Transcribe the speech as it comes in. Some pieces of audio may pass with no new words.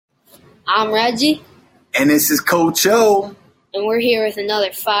I'm Redsy. And this is Coach O. And we're here with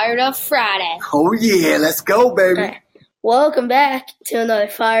another Fired Up Friday. Oh, yeah. Let's go, baby. Right. Welcome back to another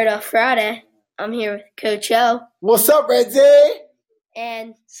Fired Up Friday. I'm here with Coach O. What's up, Redsy?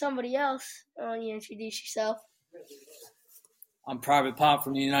 And somebody else. Why don't you introduce yourself? I'm Private Popp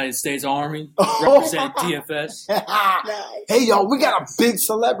from the United States Army, represent DFS. Nice. Hey, y'all, we got a big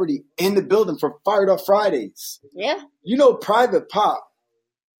celebrity in the building for Fired Up Fridays. Yeah. You know Private Popp.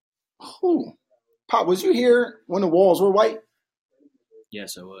 Who? Popp, was you here when the walls were white?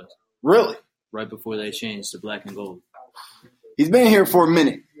 Yes, I was. Really? Right before they changed to black and gold. He's been here for a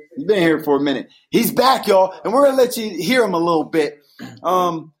minute. He's back, y'all, and we're going to let you hear him a little bit.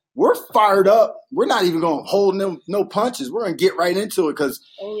 We're fired up. We're not even going to hold no punches. We're going to get right into it because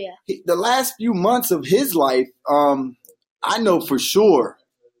the last few months of his life, I know for sure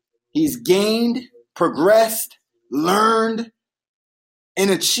he's gained, progressed, learned, and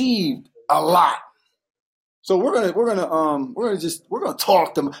achieved a lot. So we're gonna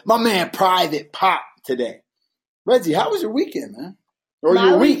talk to my man Private Popp today. Redsy, how was your weekend, man? Or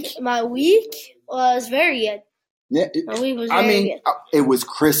your week? My week was very good. Yeah, my week was very good. It was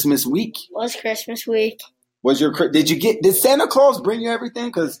Christmas week. It was Christmas week. Did Santa Claus bring you everything?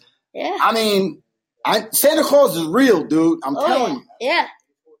 Because yeah, Santa Claus is real, dude. I'm telling you. Yeah.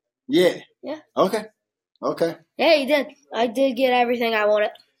 Yeah. Yeah. Okay. Yeah, he did. I did get everything I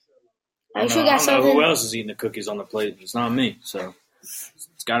wanted. I actually got something. I don't know who else is eating the cookies on the plate. It's not me, so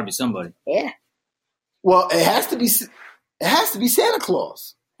it's got to be somebody. Yeah. Well, it has to be Santa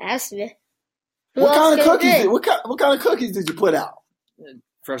Claus. It has to be. What kind of cookies? What kind of cookies did you put out?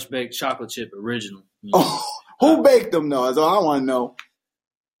 Fresh baked chocolate chip original. Oh, who baked them though? That's all I want to know.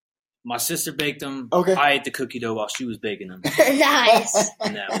 My sister baked them. Okay. I ate the cookie dough while she was baking them. Nice.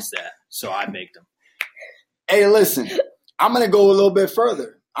 And that was that. So I baked them. Hey, listen, I'm gonna go a little bit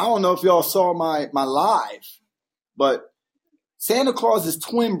further. I don't know if y'all saw my live, but Santa Claus's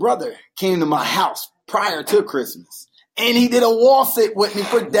twin brother came to my house prior to Christmas, and he did a wall sit with me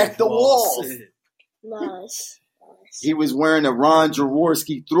for Deck the Walls. Nice. He was wearing a Ron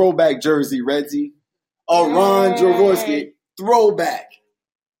Jaworski throwback jersey, Redsy. A Ron Jaworski throwback.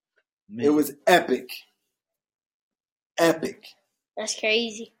 Man. It was epic. Epic. That's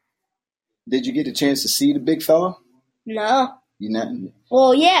crazy. Did you get a chance to see the big fella? No. You not?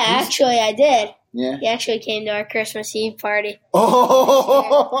 Well, yeah, actually I did. Yeah. He actually came to our Christmas Eve party.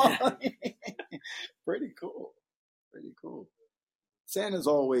 Oh, pretty cool. Santa's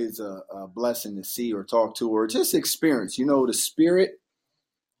always a blessing to see or talk to or just experience. You know, the spirit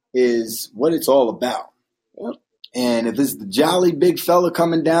is what it's all about. Yep. And if it's the jolly big fella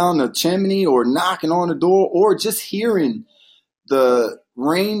coming down the chimney or knocking on the door or just hearing the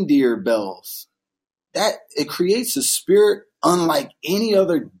reindeer bells, that it creates a spirit unlike any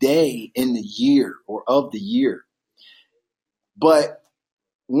other day in the year or of the year. But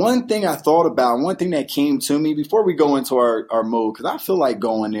one thing I thought about, one thing that came to me before we go into our mode, because I feel like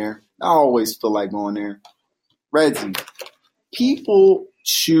going there. I always feel like going there. Redsy, people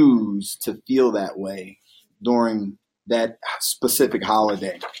choose to feel that way during that specific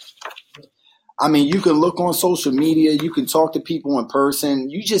holiday. I mean, you can look on social media, you can talk to people in person,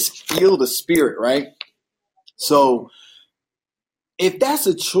 you just feel the spirit, right? So if that's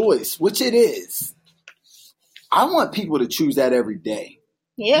a choice, which it is, I want people to choose that every day.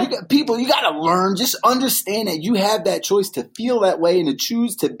 Yeah. You got to learn, just understand that you have that choice to feel that way and to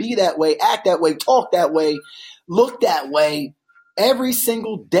choose to be that way, act that way, talk that way, look that way every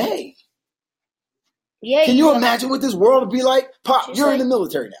single day. Yeah. Can you imagine what this world would be like? Pop, you're in the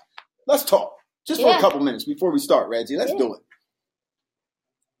military now. Let's talk. Just for a couple minutes before we start, Redsy. Let's do it.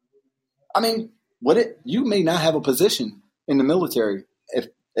 I mean, you may not have a position in the military if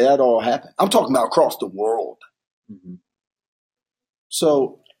that all happened. I'm talking about across the world. Mm-hmm.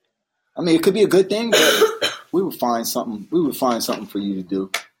 So, I mean, it could be a good thing, but we would find something. We would find something for you to do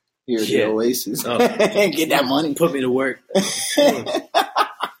here at the Oasis. Oh, get that money. Put me to work. Of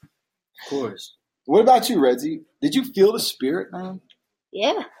course. What about you, Redsy? Did you feel the spirit, man?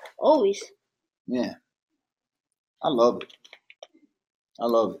 Yeah, always. Yeah. I love it.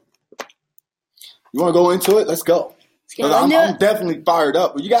 You want to go into it? Let's go. I'm definitely fired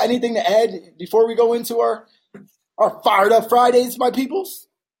up. You got anything to add before we go into our Fired Up Fridays, my peoples?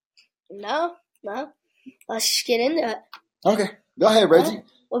 No. Let's just get into it. Okay. Go ahead, Redsy.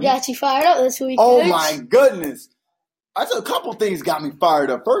 What got you fired up this week? Oh, my goodness. That's a couple things got me fired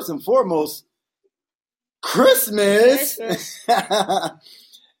up. First and foremost, Christmas.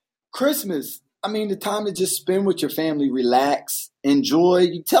 Christmas. I mean, the time to just spend with your family, relax, enjoy.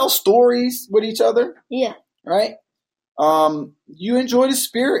 You tell stories with each other. Yeah. Right? You enjoy the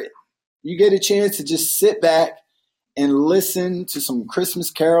spirit. you get a chance to just sit back and listen to some Christmas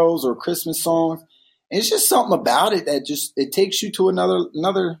carols or Christmas songs. And it's just something about it that it takes you to another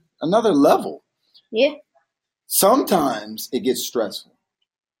level. Yeah. Sometimes it gets stressful.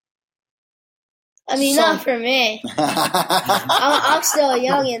 I mean, not for me. I'm still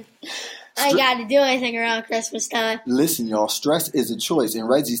young and I ain't got to do anything around Christmas time. Listen, y'all, stress is a choice. And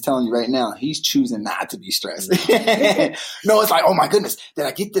Redsy's telling you right now, he's choosing not to be stressed. No, it's like, oh my goodness, did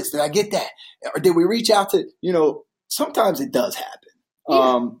I get this? Did I get that? Or did we reach out to, sometimes it does happen.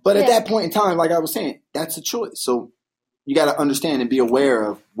 Yeah. But at that point in time, like I was saying, that's a choice. So you got to understand and be aware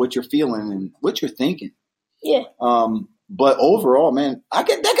of what you're feeling and what you're thinking. Yeah. But overall, man,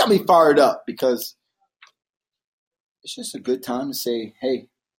 that got me fired up because it's just a good time to say, hey,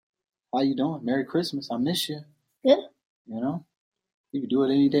 how you doing? Merry Christmas. I miss you. Yeah. You can do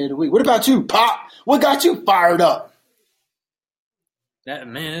it any day of the week. What about you, Pop? What got you fired up?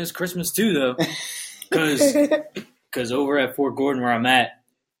 It's Christmas too, though. Because over at Fort Gordon where I'm at,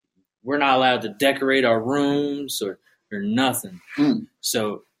 we're not allowed to decorate our rooms or nothing.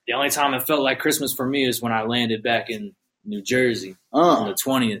 So the only time it felt like Christmas for me is when I landed back in New Jersey on the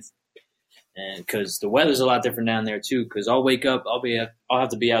 20th. And because the weather's a lot different down there too. Because I'll wake up, I'll have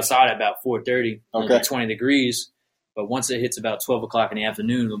to be outside at about 4:30. It'll be 20 degrees, but once it hits about 12 o'clock in the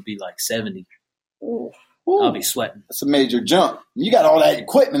afternoon, it'll be like 70. Ooh. I'll be sweating. That's a major jump. You got all that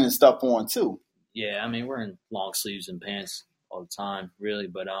equipment and stuff on too. Yeah, I mean we're in long sleeves and pants all the time, really.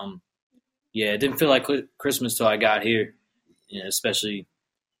 But it didn't feel like Christmas till I got here. Especially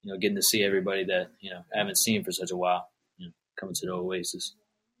getting to see everybody that I haven't seen for such a while. Coming to the Oasis.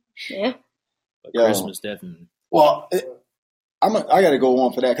 Yeah. But Christmas, definitely. Well, I got to go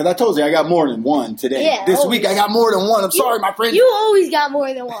on for that because I told you I got more than one today. Yeah, this week I got more than one. I'm sorry, my friend. You always got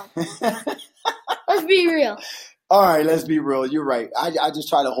more than one. Let's be real. All right, let's be real. You're right. I just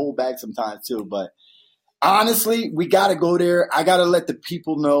try to hold back sometimes too. But honestly, we got to go there. I got to let the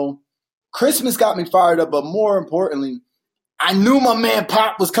people know. Christmas got me fired up, but more importantly, I knew my man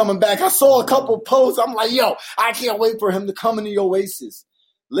Popp was coming back. I saw a couple posts. I'm like, yo, I can't wait for him to come in the Oasis.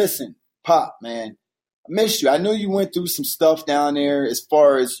 Listen, Popp, man, I missed you. I know you went through some stuff down there as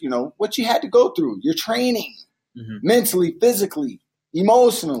far as, what you had to go through. Your training, mentally, physically,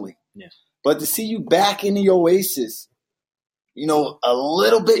 emotionally. Yeah. But to see you back in the Oasis, a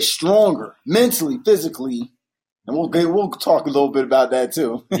little bit stronger mentally, physically, and we'll talk a little bit about that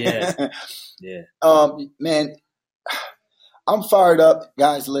too. Yeah. Yeah. Man, I'm fired up.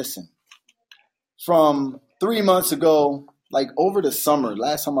 Guys, listen. From 3 months ago, like over the summer,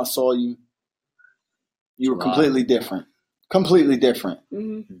 last time I saw you, you were completely different. Completely different.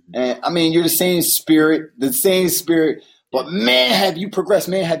 Mm-hmm. And I mean, you're the same spirit, but man, have you progressed,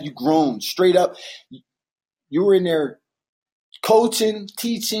 man, have you grown straight up. You were in there coaching,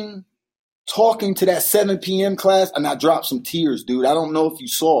 teaching, talking to that 7 p.m. class, and I dropped some tears, dude. I don't know if you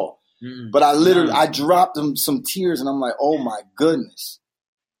saw, but I dropped them some tears, and I'm like, oh my goodness.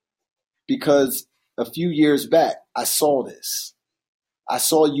 Because a few years back, I saw this. I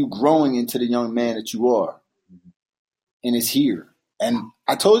saw you growing into the young man that you are. And it's here. And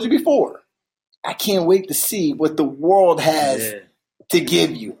I told you before, I can't wait to see what the world has to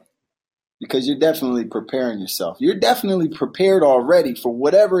give you. Because you're definitely preparing yourself. You're definitely prepared already for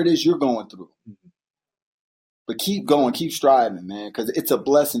whatever it is you're going through. But keep going, keep striving, man. Because it's a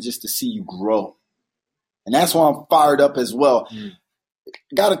blessing just to see you grow. And that's why I'm fired up as well.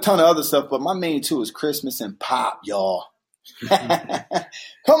 Got a ton of other stuff, but my main two is Christmas and Popp, y'all.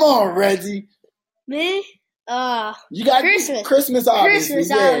 Come on, Redsy. Me? You got Christmas obviously.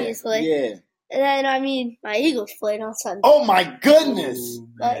 Christmas, obviously. Yeah. And then, my Eagles played on Sunday. Oh, my goodness.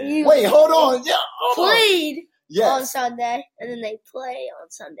 Wait, hold on. Yeah, played on Sunday, and then they play on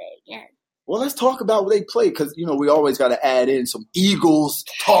Sunday again. Well, let's talk about what they play because, we always got to add in some Eagles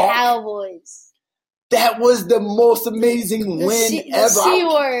talk. Cowboys. That was the most amazing win ever. The C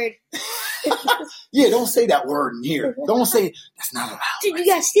word. Yeah, don't say that word in here. Don't say that's not allowed. Dude, you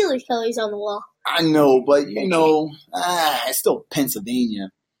got Steelers colors on the wall. I know, but it's still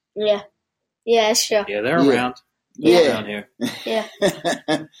Pennsylvania. Yeah. Yeah, that's true. Yeah, they're around. They're around here. Yeah.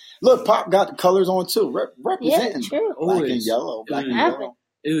 Look, Popp got the colors on too, representing. Yeah, true. Black and yellow.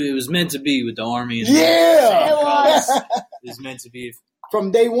 It was meant to be with the Army. And it was. It was meant to be. From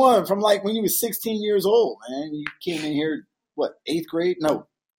day one, from like when you were 16 years old, man. You came in here, 8th grade? No,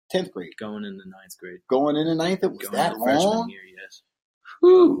 10th grade. Going into 9th grade. Going into 9th? It was that long? Freshman year, yes.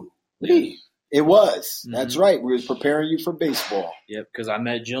 Whew. Yeah. It was. Mm-hmm. That's right. We was preparing you for baseball. Yep, because I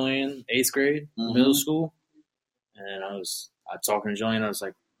met Julian 8th grade, middle school, and I talking to Julian. I was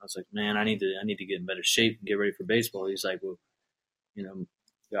like, man, I need to get in better shape and get ready for baseball. He's like, well,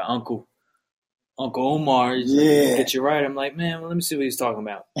 your uncle Uncle Omar, he's like, get you right. I'm like, man, well, let me see what he's talking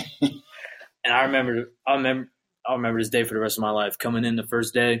about. And I'll remember this day for the rest of my life. Coming in the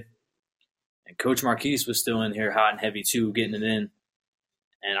first day, and Coach Marquise was still in here hot and heavy too, getting it in.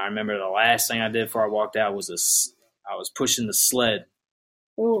 And I remember the last thing I did before I walked out was I was pushing the sled.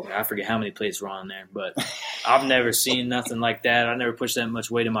 Ooh. I forget how many plates were on there, but I've never seen nothing like that. I never pushed that much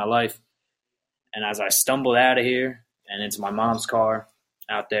weight in my life. And as I stumbled out of here and into my mom's car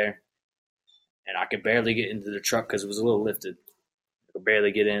out there, and I could barely get into the truck because it was a little lifted. I could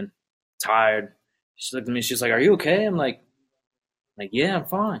barely get in, tired. She looked at me. She's like, "Are you okay?" I'm like, "Yeah, I'm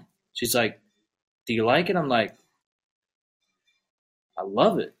fine." She's like, "Do you like it?" I'm like, "I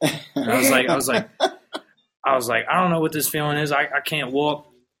love it." And I was like, I don't know what this feeling is. I can't walk.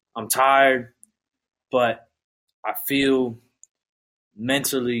 I'm tired, but I feel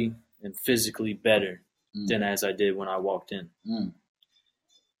mentally and physically better than as I did when I walked in.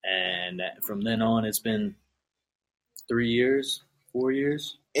 And from then on, it's been 3 years, 4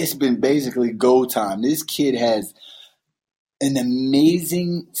 years. It's been basically go time. This kid has an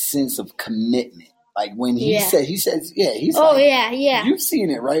amazing sense of commitment. Like when he's Oh, like, yeah. You've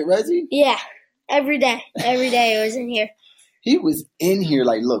seen it, right, Redsy? Yeah. Every day I was in here. He was in here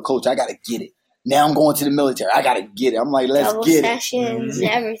like, look, coach, I got to get it. Now I'm going to the military. I got to get it. I'm like, let's Double get sessions, it.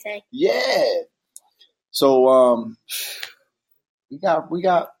 everything. Yeah. So we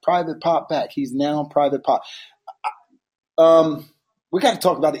got Private Popp back. He's now Private Popp. We got to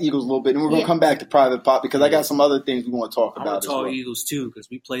talk about the Eagles a little bit, and we're going to come back to Private Popp because I got some other things we want to talk I about. want to talk Eagles too because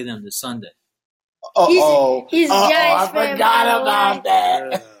we play them this Sunday. He's a Giants fan. I forgot about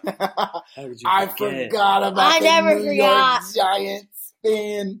that. I forgot about the New York Giants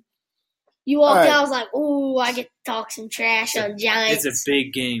fan. You walked out, I was like, ooh, I get to talk some trash on Giants. It's a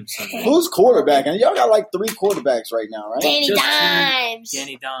big game Sunday. Who's quarterback? And y'all got like 3 quarterbacks right now, right? Danny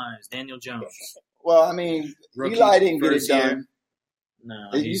Dimes, Daniel Jones. Well, I mean, Rookie, Eli didn't get it done. Year. No,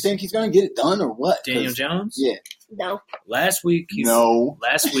 you think he's going to get it done or what? Daniel Jones? Yeah. No. Last week,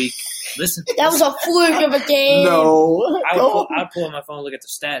 listen. That was a fluke of a game. No. I'll pull up my phone and look at the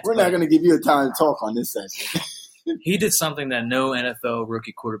stats. We're not going to give you a time to talk on this session. He did something that no NFL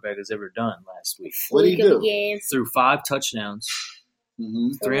rookie quarterback has ever done last week. What did he do? Threw 5 touchdowns,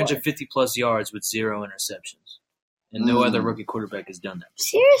 350-plus yards with 0 interceptions. And no other rookie quarterback has done that.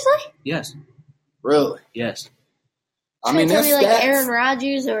 Seriously? Yes. Really? Yes. I mean, that's like Aaron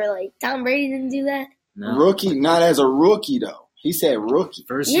Rodgers or like Tom Brady didn't do that? No. Rookie, not as a rookie though. He said rookie.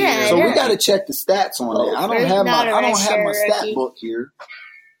 First year. So we got to check the stats on that. I don't have my stat book here,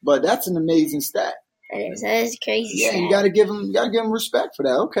 but that's an amazing stat. That is crazy. Yeah, you got to give him respect for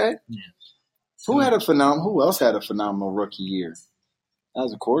that. Okay. Yeah. Who else had a phenomenal rookie year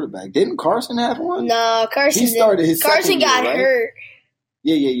as a quarterback? Didn't Carson have one? No, Carson. He started his Carson got year, right? hurt.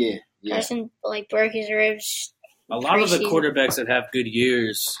 Yeah. Carson broke his ribs. A lot of the quarterbacks that have good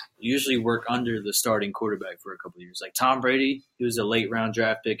years usually work under the starting quarterback for a couple of years. Like Tom Brady, he was a late round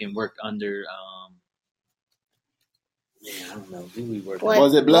draft pick and worked under. I don't know who he worked.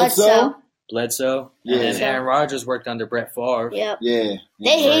 Was it Bledsoe? Bledsoe. Yeah. And then Aaron Rodgers worked under Brett Favre. Yep. Yeah.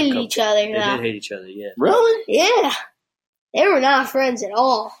 They hated each other. They did hate each other. Yeah. Really? Yeah. They were not friends at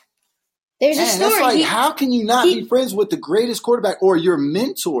all. There's a story. That's like, how can you not be friends with the greatest quarterback or your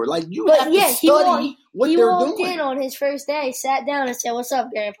mentor? Like, you have to study what they're doing. He walked in on his first day, sat down and said, "What's up,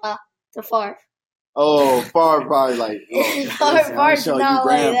 Grandpa?" to Favre. Oh, Favre probably like, Favre did not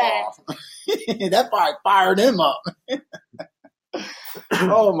like that. That probably fired him up.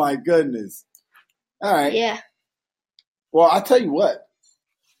 Oh, my goodness. All right. Yeah. Well, I'll tell you what.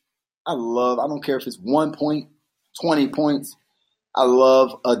 I don't care if it's 1 point, 20 points. I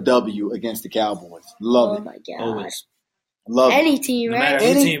love a W against the Cowboys. Love it. Oh, my God. Always. Love any it. team, no right? matter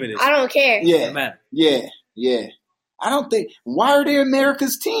who team it is. I don't care. Yeah. No matter. Yeah. I don't think – why are they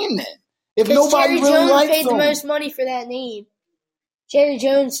America's team then? If nobody Jerry really Jones likes paid them. the most money for that name. Jerry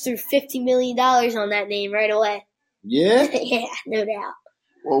Jones threw $50 million on that name right away. Yeah? Yeah, no doubt.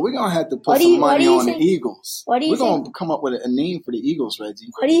 Well, we're going to have to put some money on the Eagles. We're going to come up with a name for the Eagles, Redsy.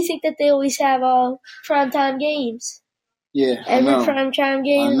 Why do you think that they always have primetime games? Yeah, every primetime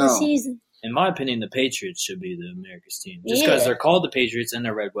game in the season. In my opinion, the Patriots should be the America's team. Just because they're called the Patriots and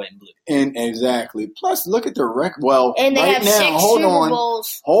they're red, white, and blue. And exactly. Plus, look at their record. Well, and they have 6 Super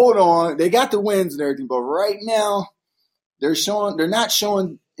Bowls. Hold on. They got the wins and everything, but right now they're not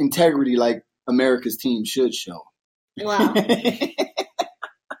showing integrity like America's team should show. Wow.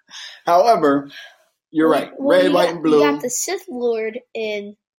 However, you're right. Red, white, and blue. You got the Sith Lord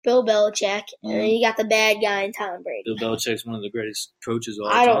in Bill Belichick, and then you got the bad guy in Tom Brady. Bill Belichick's one of the greatest coaches of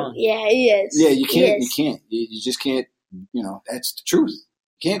all time. Yeah, he is. Yeah, you can't. You just can't. You know, that's the truth.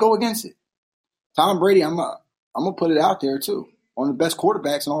 You can't go against it. Tom Brady, I'm gonna put it out there too. One of the best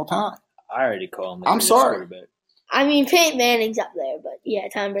quarterbacks in all time. I already call him the I'm greatest sorry. quarterback. I mean, Peyton Manning's up there, but yeah,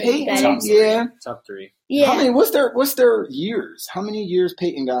 Tom Brady's better. Peyton, yeah. Top 3. Yeah. How many? What's their years? How many years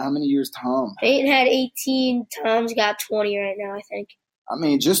Peyton got? How many years Tom? Peyton had 18. Tom's got 20 right now, I think. I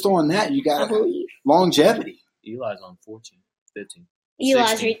mean, just on that, you I got believe. longevity. Eli's on 14, 15.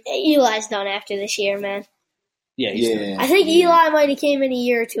 Eli's done after this year, man. Yeah, I think Eli might have came in a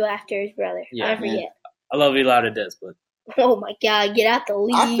year or two after his brother. Yeah, I forget. I love Eli to death, but Oh my God, get out the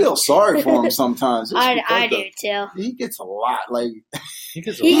league. I feel sorry for him sometimes. I do too. He gets a lot. Like he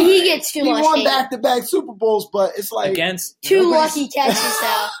gets he gets too much. He won hate. back-to-back Super Bowls, but it's like against two lucky catches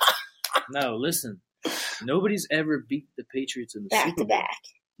though. No, listen. Nobody's ever beat the Patriots in the Back Super to Bowl. back.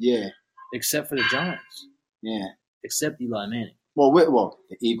 Yeah. Except for the Giants. Yeah. Except Eli Manning. Well,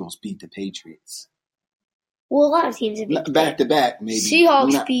 the Eagles beat the Patriots. Well, a lot of teams have beat back to back, maybe.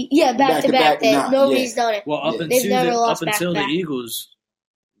 Seahawks back to back. Nobody's done it. Well, up They've never lost until back-to-back. the Eagles,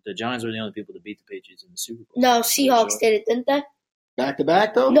 the Giants were the only people to beat the Patriots in the Super Bowl. No, Seahawks did it, didn't they? Back to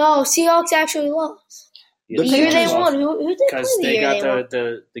back, though? No, Seahawks actually lost. The year they won. Who did they play Because the they year got they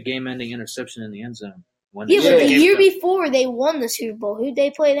won? the game-ending interception in the end zone. But the year before they won the Super Bowl, who'd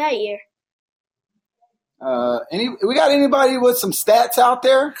they play that year? We got anybody with some stats out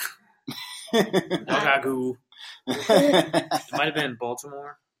there? I got Google. It might have been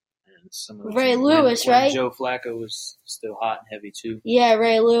Baltimore. And Ray Lewis, right? Joe Flacco was still hot and heavy, too. Yeah,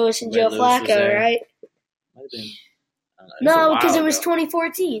 Ray Lewis and Joe Flacco, right? Might have been. No, because it was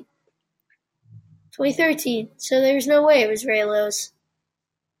 2014. 2013. So there's no way it was Ray Lewis.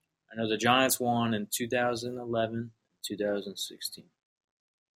 I know the Giants won in 2011, 2016.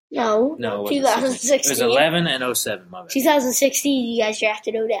 No, it wasn't 2016. It was 11 and 07, my bad. 2016, you guys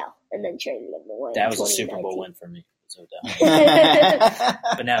drafted Odell and then traded him away. That was a Super Bowl win for me. It's Odell.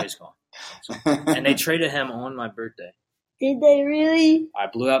 But now he's gone. And they traded him on my birthday. Did they really? I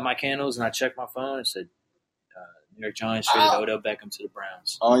blew out my candles and I checked my phone and said, New York Giants traded Odell Beckham to the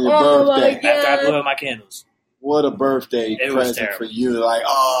Browns. On your birthday. After I blew out my candles. What a birthday present for you. Like,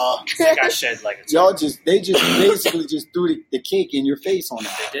 I shed like a they basically just threw the cake in your face on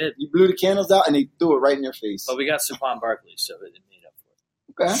that. They did. You blew the candles out and they threw it right in your face. But we got Saquon Barkley, so it made up for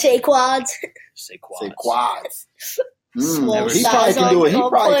it. Okay. Saquads. He probably can do it. He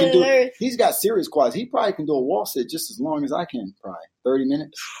probably can do it. He's got serious quads. He probably can do a wall sit just as long as I can. Probably 30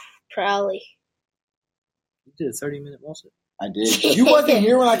 minutes. Probably. You did a 30-minute wall sit. I did. You wasn't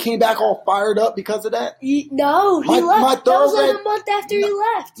here when I came back all fired up because of that? No, he left. That was like a month after he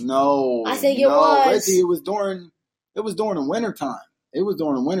left. No. I think it was. Redsy, it was during the wintertime. It was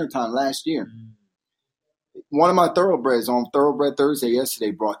during the wintertime last year. One of my thoroughbreds on Thoroughbred Thursday yesterday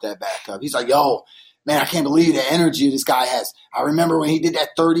brought that back up. He's like, yo, man, I can't believe the energy this guy has. I remember when he did that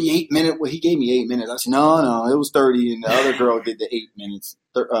 38-minute, he gave me 8 minutes. I said, no, it was 30, and the other girl did the 8 minutes.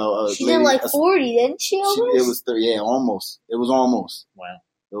 She did like 40, didn't she? Almost? It was 30, almost. It was almost. Wow.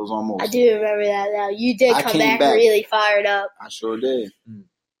 It was almost. I do remember that now. You did come back really fired up. I sure did.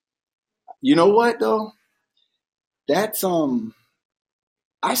 You know what, though? That's,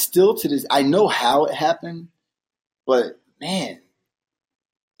 I still to this, I know how it happened, but, man,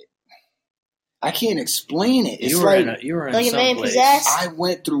 I can't explain it. It's you were in like some a man place. possessed. I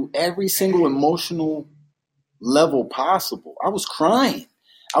went through every single emotional level possible. I was crying.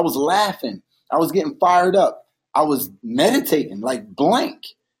 I was laughing. I was getting fired up. I was meditating, like blank.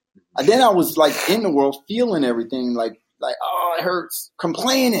 And then I was like in the world, feeling everything, like oh, it hurts,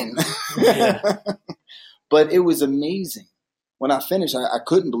 complaining. Yeah. But it was amazing. When I finished, I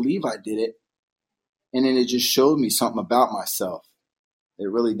couldn't believe I did it. And then it just showed me something about myself. It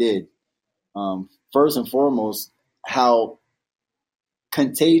really did. First and foremost, how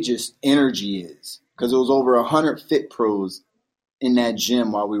contagious energy is. Because it was over 100 fit pros in that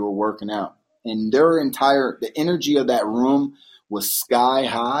gym while we were working out. And the energy of that room was sky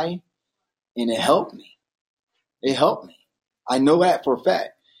high. And it helped me. It helped me. I know that for a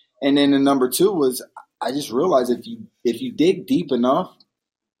fact. And then the number two was, I just realized if you dig deep enough,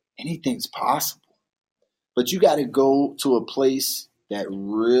 anything's possible. But you got to go to a place that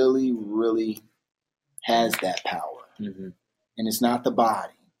really, really has that power. Mm-hmm. And it's not the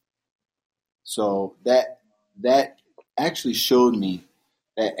body. So that actually showed me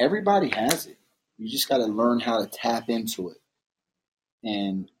that everybody has it. You just got to learn how to tap into it.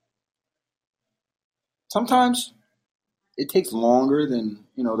 And sometimes it takes longer than,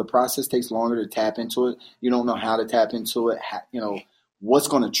 the process takes longer to tap into it. You don't know how to tap into it. What's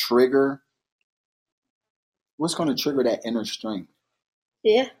going to trigger that inner strength.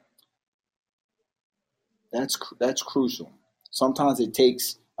 Yeah. That's crucial. Sometimes it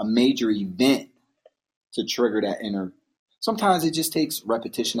takes a major event to trigger that inner. Sometimes it just takes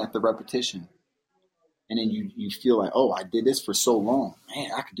repetition after repetition. And then you feel like, oh, I did this for so long.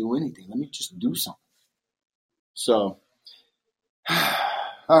 Man, I could do anything. Let me just do something. So,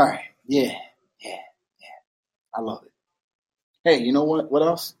 all right. Yeah. I love it. Hey, you know what? What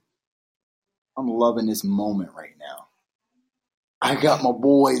else? I'm loving this moment right now. I got my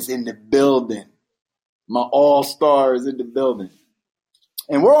boys in the building. My all-stars in the building.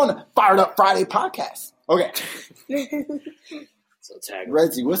 And we're on the Fired Up Friday podcast. Okay. So tag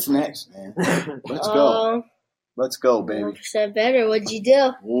Redsy, what's next, man? Let's go. Let's go, baby. 1% better. What'd you do?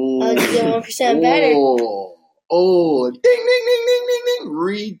 How'd you do 1% better? Oh, ding, ding, ding, ding,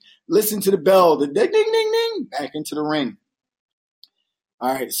 ding, ding. Listen to the bell. The ding, ding, ding, ding. Back into the ring.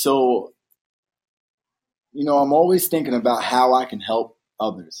 All right, so, I'm always thinking about how I can help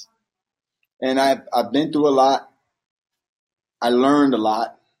others. And I've been through a lot. I learned a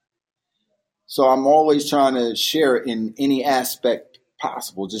lot. So I'm always trying to share it in any aspect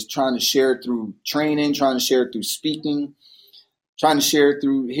possible. Just trying to share it through training, trying to share it through speaking, trying to share it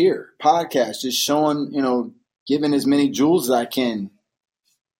through here, podcasts, just showing, giving as many jewels as I can,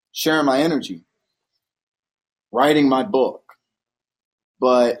 sharing my energy, writing my book.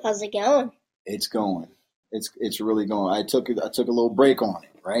 But how's it going? It's going. It's really going. I took a little break on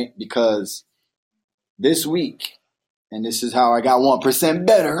it, right? Because this week, and this is how I got 1%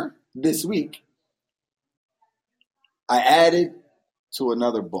 better this week, I added to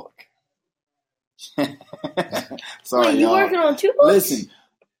another book. Sorry, wait, you y'all. working on 2 books? Listen,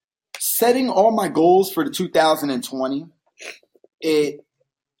 setting all my goals for the 2020, it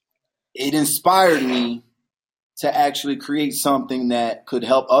inspired me to actually create something that could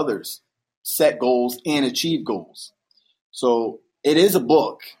help others set goals and achieve goals. So it is a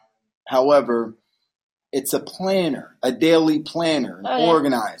book. However, it's a planner, a daily planner, an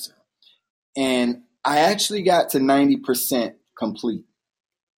organizer. And I actually got to 90% complete.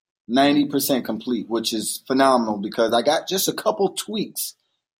 90% complete, which is phenomenal because I got just a couple tweaks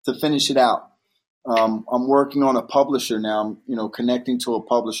to finish it out. I'm working on a publisher now. I'm, connecting to a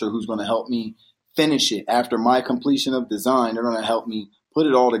publisher who's going to help me finish it. After my completion of design, they're going to help me put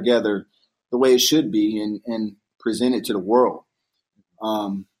it all together the way it should be and present it to the world.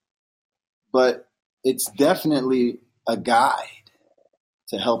 But it's definitely a guide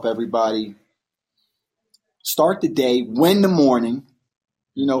to help everybody start the day, win the morning.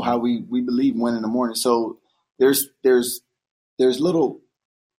 You know how we believe win in the morning. So there's little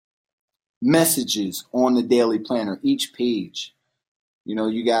messages on the daily planner, each page. You're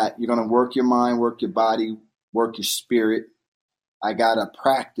going to work your mind, work your body, work your spirit. I got a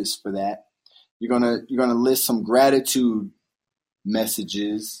practice for that. You're going to list some gratitude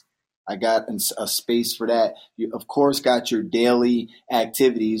messages. I got a space for that. You, of course, got your daily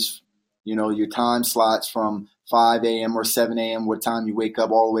activities, your time slots from 5 a.m. or 7 a.m., what time you wake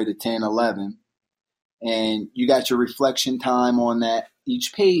up, all the way to 10, 11. And you got your reflection time on that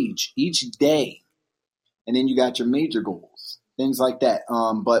each page, each day. And then you got your major goals, things like that.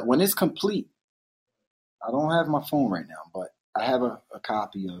 But when it's complete, I don't have my phone right now, but I have a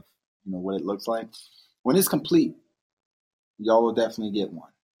copy of, what it looks like. When it's complete, y'all will definitely get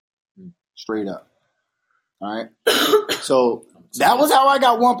one. Straight up. All right. So that was how I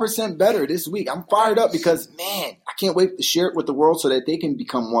got 1% better this week. I'm fired up because, man, I can't wait to share it with the world so that they can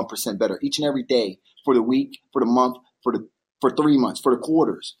become 1% better each and every day for the week, for the month, for 3 months, for the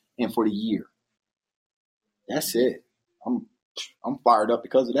quarters, and for the year. That's it. I'm fired up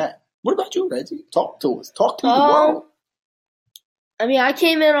because of that. What about you, Redsy? Talk to us. Talk to the world. I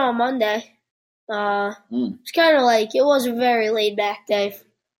came in on Monday. It's kind of like it was a very laid back day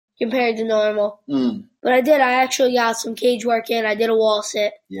compared to normal. But I actually got some cage work in. I did a wall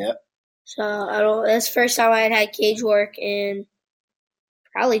sit. Yep. So that's the first time I had cage work in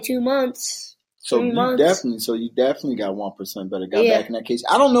probably 2 months. So you definitely got 1% better. Got back in that cage.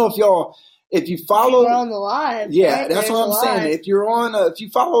 I don't know if you follow. We're on the live. Yeah, right? that's what I'm saying. If you're if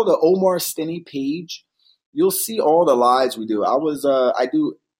you follow the Omar Stinney page, you'll see all the lives we do. I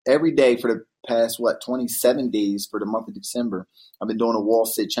do every day for the past 27 days for the month of December. I've been doing a wall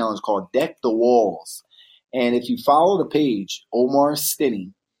sit challenge called Deck the Walls. And if you follow the page, Omar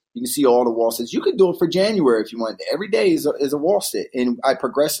Stinney, you can see all the wall sits. You could do it for January if you want. Every day is a wall sit. And I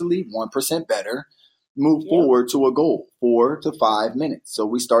progressively, 1% better, move forward to a goal, 4 to 5 minutes. So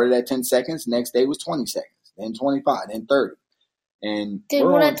we started at 10 seconds. Next day was 20 seconds, then 25, then 30. And did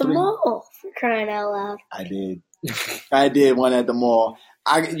one at the mall, for crying out loud. I did. I did one at the mall.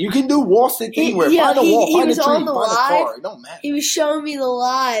 You can do wall sit anywhere. Find a wall, find a tree, find a car. It don't matter. He was showing me the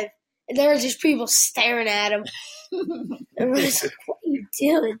live, and there were just people staring at him. And I was like, what are you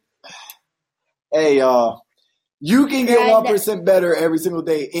doing? Hey, you can get 1% better every single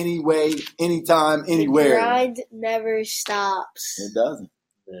day, anyway, anytime, anywhere. The grind never stops. It doesn't.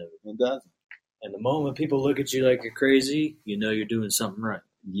 It doesn't. And the moment people look at you like you're crazy, you know you're doing something right.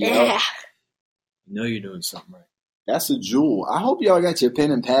 Yeah. You know you're doing something right. That's a jewel. I hope y'all got your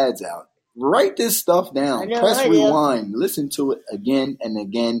pen and pads out. Write this stuff down. Press rewind. Listen to it again and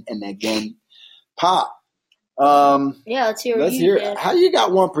again and again. Popp. Yeah, let's hear it. How you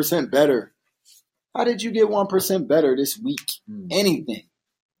got 1% better? How did you get 1% better this week? Anything?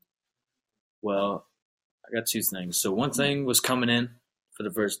 Well, I got two things. So one thing was coming in for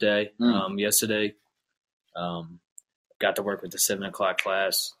the first day. Yesterday, got to work with the 7 o'clock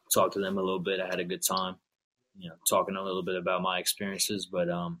class. Talked to them a little bit. I had a good time. Talking a little bit about my experiences, but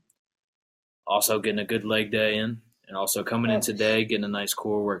also getting a good leg day in, and also coming in today, getting a nice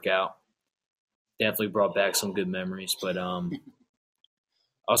core workout. Definitely brought back some good memories. But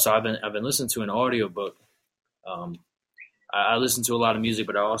also I've been listening to an audiobook. I listen to a lot of music,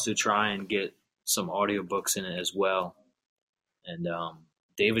 but I also try and get some audiobooks in it as well. And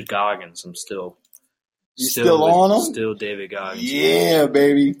David Goggins, I'm still on him? Still David Goggins. Yeah,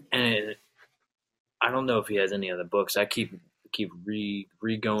 baby. And I don't know if he has any other books. I keep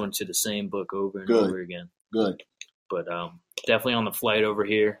re-going to the same book over and over again. Good. But definitely on the flight over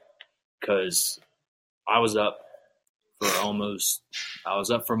here, because I was up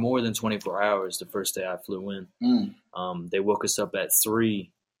for more than 24 hours the first day I flew in. They woke us up at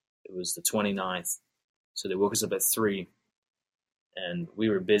 3. It was the 29th. So they woke us up at 3. And we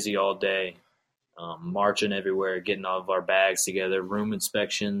were busy all day, marching everywhere, getting all of our bags together, room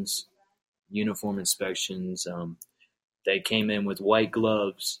inspections, uniform inspections. They came in with white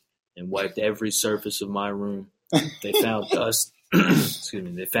gloves and wiped every surface of my room. They found dust. Excuse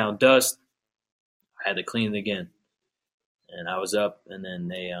me. They found dust. I had to clean it again. And I was up, and then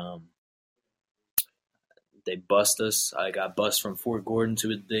they bussed us. I got bussed from Fort Gordon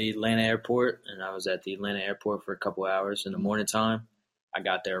to the Atlanta airport, and I was at the Atlanta airport for a couple hours in the morning time. I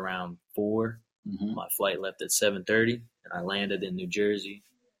got there around 4. My flight left at 7:30, and I landed in New Jersey.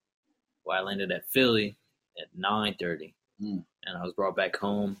 Well, I landed at Philly at 9:30, and I was brought back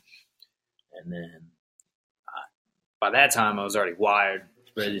home. And then by that time, I was already wired,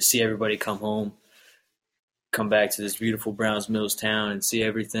 ready to see everybody come home, come back to this beautiful Browns Mills town and see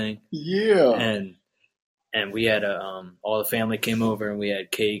everything. Yeah. And we had all the family came over, and we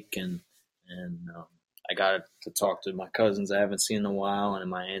had cake, and I got to talk to my cousins I haven't seen in a while, and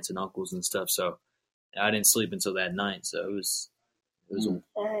my aunts and uncles and stuff. So I didn't sleep until that night. So it was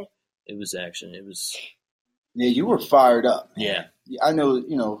action. It was. Yeah, you were fired up, man. Yeah. I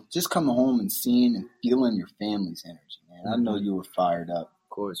know, just coming home and seeing and feeling your family's energy, man. I know you were fired up. Of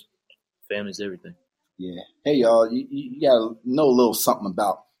course. Family's everything. Yeah. Hey, y'all, you got to know a little something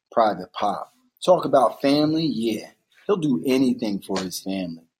about Private Popp. Talk about family, yeah. He'll do anything for his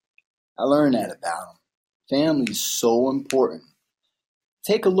family. I learned that about him. Family is so important.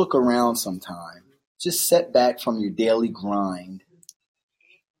 Take a look around sometime. Just sit back from your daily grind,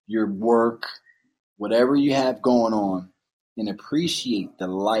 your work, whatever you have going on, and appreciate the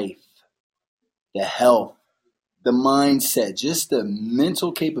life, the health, the mindset, just the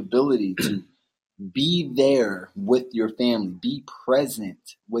mental capability to be there with your family, be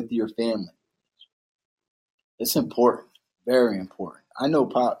present with your family. It's important, very important. I know,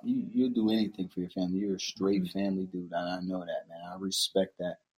 Popp, you do anything for your family. You're a straight family dude, and I know that, man. I respect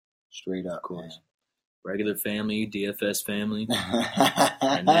that straight up, of course. Man. Regular family, DFS family,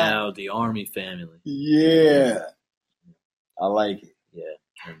 and now the Army family. Yeah, I like it. Yeah,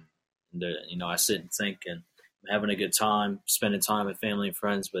 and I sit and think, and I'm having a good time, spending time with family and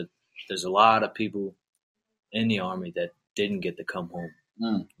friends, but there's a lot of people in the Army that didn't get to come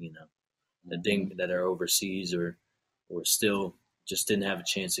home, that are overseas or still just didn't have a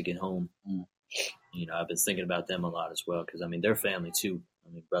chance to get home. I've been thinking about them a lot as well, because, they're family too.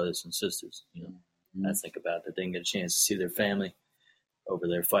 Brothers and sisters, I think about that they didn't get a chance to see their family over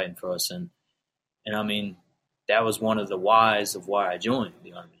there fighting for us. And that was one of the whys of why I joined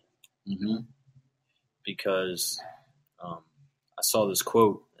the Army. Because I saw this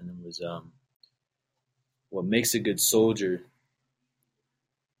quote, and it was, what makes a good soldier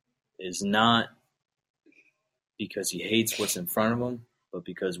is not because he hates what's in front of him, but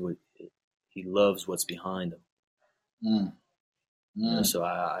because he loves what's behind him. So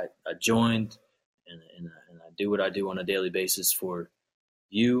I joined, and I do what I do on a daily basis for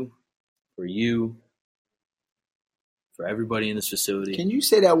you, for everybody in this facility. Can you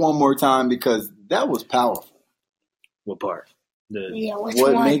say that one more time, because that was powerful? What part?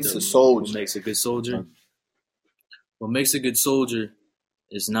 What makes a soldier? What makes a good soldier? What makes a good soldier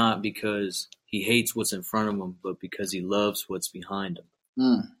is not because he hates what's in front of him, but because he loves what's behind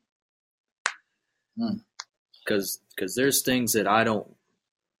him. Because there's things that I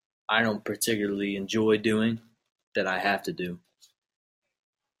don't particularly enjoy doing that I have to do,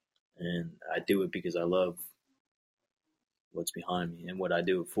 and I do it because I love what's behind me and what I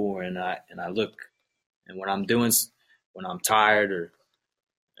do it for. And I look, and when I'm tired or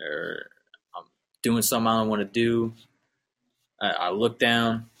I'm doing something I don't want to do, I look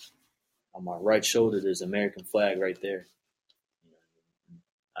down on my right shoulder. There's an American flag right there.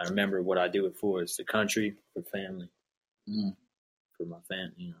 I remember what I do it for. It's the country, for family, for my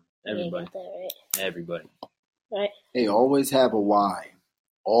family. Everybody, everybody. Right. Hey, always have a why.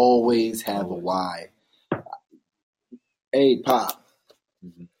 Always have a why. Hey, Popp.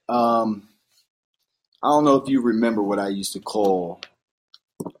 I don't know if you remember what I used to call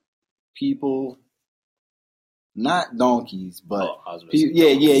people, not donkeys, but yeah.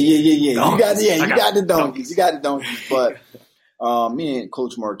 You got the donkeys. You got the donkeys. But me and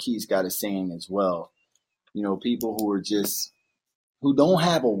Coach Marquise got a saying as well. People who don't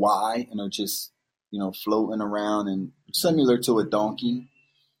have a why and are just floating around and similar to a donkey.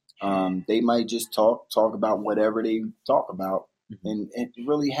 They might just talk about whatever they talk about, and it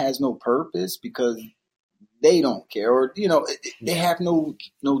really has no purpose because they don't care, or they have no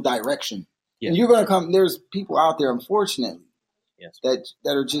direction. Yeah. And you're going to come. There's people out there, unfortunately, that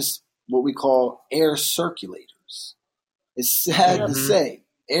are just what we call air circulators. It's sad to say,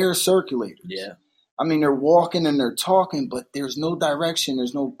 air circulators. Yeah. I mean, they're walking and they're talking, but there's no direction.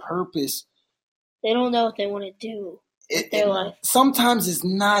 There's no purpose. They don't know what they want to do. Sometimes it's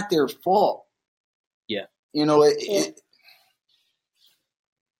not their fault. Yeah.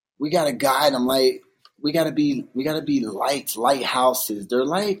 We got to guide them. Like, we got to be lighthouses. They're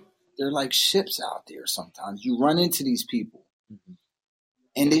like ships out there sometimes. You run into these people,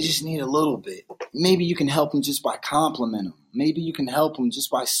 and they just need a little bit. Maybe you can help them just by complimenting them. Maybe you can help them just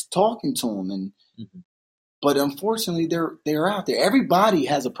by talking to them. But unfortunately, they're out there. Everybody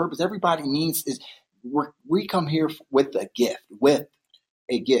has a purpose. Everybody needs is. We come here with a gift.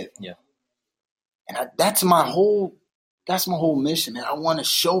 Yeah. And that's my whole mission, man. I want to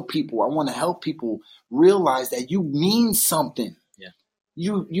show people. I want to help people realize that you mean something. Yeah.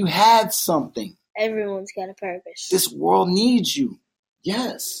 You have something. Everyone's got a purpose. This world needs you.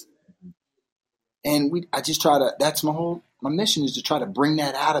 Yes. And I just try to. That's my mission is to try to bring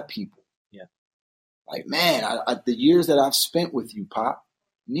that out of people. Yeah. Like, man, the years that I've spent with you, Popp,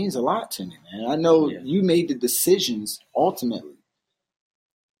 means a lot to me, man. I know you made the decisions ultimately,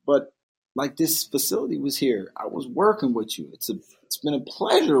 but like this facility was here. I was working with you. It's been a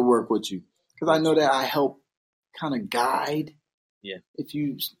pleasure to work with you because I know that I help kind of guide. Yeah. If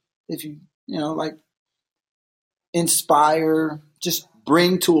you like inspire, just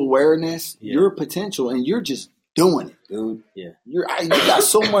bring to awareness your potential, and you're just doing it, dude. Yeah. You got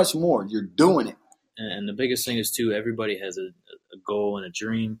so much more. You're doing it. And the biggest thing is, too, everybody has a goal and a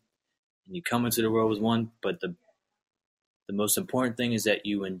dream, and you come into the world with one, but the most important thing is that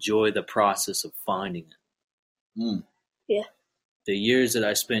you enjoy the process of finding it. Yeah. The years that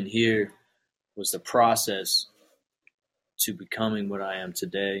I spent here was the process to becoming what I am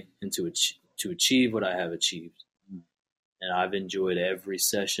today and to achieve what I have achieved. And I've enjoyed every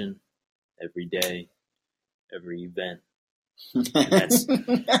session, every day, every event.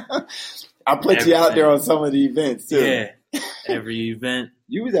 I put you out there on some of the events too. Yeah, every event.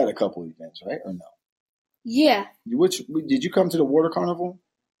 You was at a couple events, right, or no? Yeah. Did you come to the water carnival?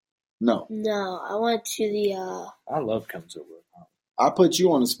 No. No, I went to the. I love coming to the water carnival. I put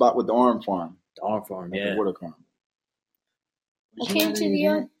you on the spot with the Arm Farm. The Arm Farm, yeah. The water carnival. I came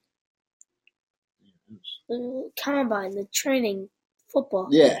to the combine, the training football.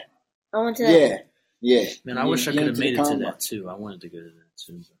 Yeah. I went to that. Yeah. Man, I wish I could have made it to that too. I wanted to go to that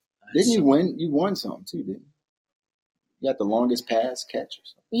too. Didn't you win? You won something too, didn't you? You got the longest pass catch or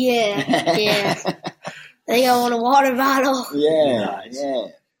something. Yeah. I think I won a water bottle. Yeah. Nice. Yeah.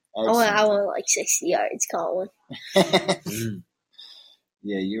 I won like 60 yards, caught one.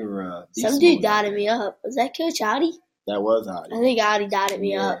 Yeah, you're some dude dotted me up. Was that Coach Adi? That was Adi. I think Adi dotted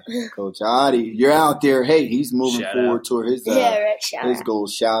me up. Coach Adi, you're out there. Hey, he's moving forward toward his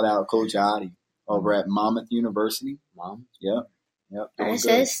goals. Shout out, Coach Adi, over at Monmouth University. Yep.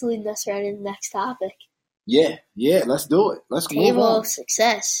 That's leading us right into the next topic. Yeah, let's do it. Let's Table of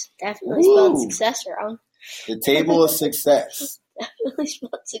success. Definitely spelled success wrong. The table of success. really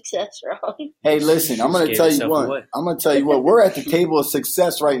spelled success wrong. Hey, listen, I'm going to tell you what. I'm going to tell you what. We're at the table of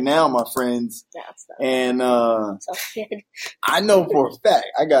success right now, my friends. And I know for a fact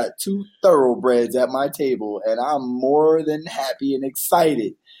I got 2 thoroughbreds at my table, and I'm more than happy and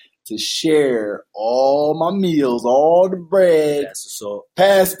excited to share all my meals, all the bread. Pass the salt.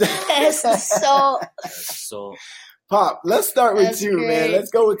 Pass the salt. Pass the salt. Pop, let's start with That's you, great. man. Let's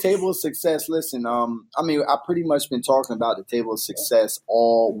go with table of success. Listen, I pretty much been talking about the table of success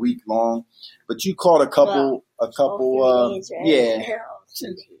all week long, but you caught a couple, 3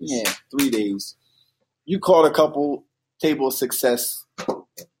 days. 3 days. You caught a couple table of success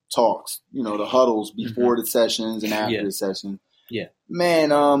talks. You know, the huddles before the sessions and after the session. Yeah,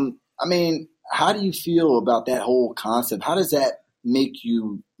 man. How do you feel about that whole concept? How does that make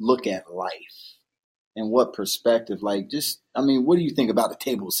you look at life? And what perspective? Like, what do you think about the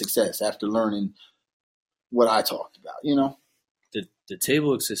table of success after learning what I talked about? You know, the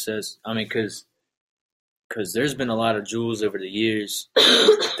table of success. I mean, because there's been a lot of jewels over the years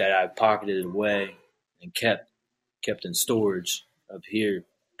that I pocketed away and kept in storage up here.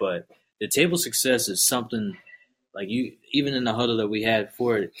 But the table of success is something like even in the huddle that we had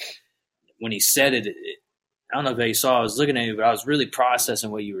for it. When he said it, I don't know if you saw. I was looking at you, but I was really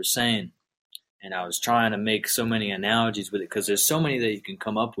processing what you were saying. And I was trying to make so many analogies with it because there's so many that you can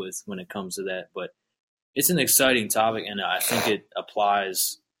come up with when it comes to that. But it's an exciting topic, and I think it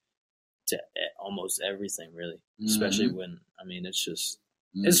applies to almost everything, really. Especially when it's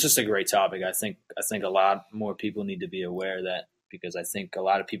just a great topic. I think a lot more people need to be aware of that because I think a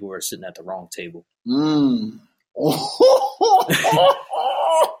lot of people are sitting at the wrong table. Hold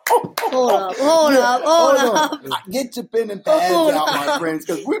up. Get your pen and pads out, my friends,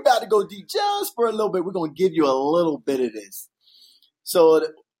 because we're about to go deep just for a little bit. We're going to give you a little bit of this. So,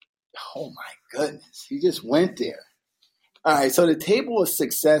 oh my goodness, he just went there. All right, so the table of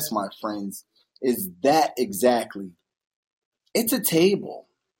success, my friends, is that exactly. It's a table.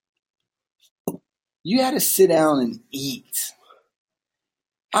 You got to sit down and eat.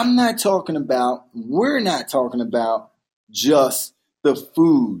 We're not talking about just the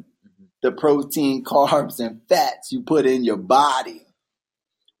food, the protein, carbs, and fats you put in your body.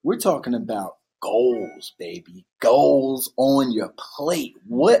 We're talking about goals, baby. Goals on your plate.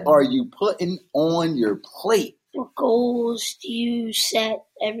 What are you putting on your plate? What goals do you set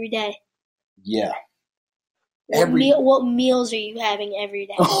every day? Yeah. What meals are you having every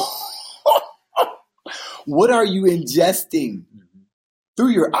day? What are you ingesting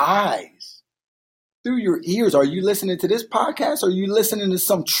through your eyes? Through your ears? Are you listening to this podcast? Or are you listening to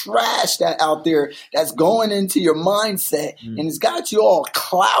some trash that out there that's going into your mindset and it's got you all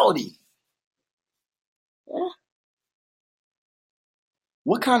cloudy? Yeah.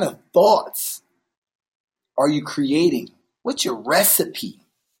 What kind of thoughts are you creating? What's your recipe?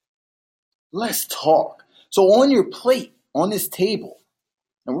 Let's talk. So on your plate, on this table,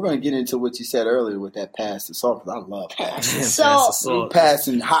 and we're going to get into what you said earlier with that pass the salt, because I love pass the salt. We're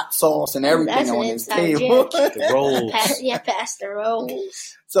passing hot sauce and everything on this table. The rolls. Pass the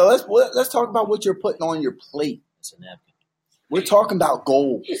rolls. So let's talk about what you're putting on your plate. It's a napkin. We're talking about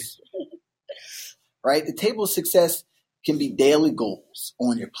goals, right? The table of success can be daily goals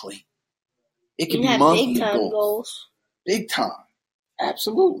on your plate. It can be monthly goals. Big time.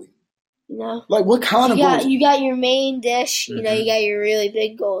 Absolutely. You know, like what kind of goals? You got your main dish. You know, you got your really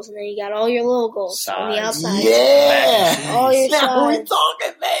big goals, and then you got all your little goals on the outside. Yeah, all your sides. We're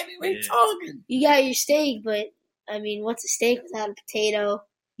talking, baby. We're talking. You got your steak, but I mean, what's a steak without a potato?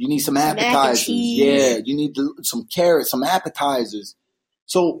 You need some appetizers. Yeah, you need some carrots, some appetizers.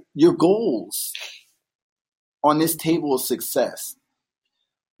 So your goals on this table of success.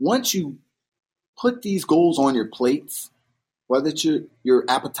 Once you put these goals on your plates, whether it's your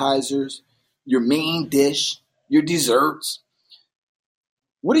appetizers, your main dish, your desserts,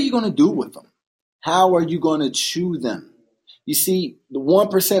 what are you going to do with them? How are you going to chew them? You see, the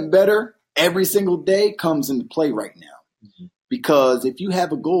 1% better every single day comes into play right now. Mm-hmm. Because if you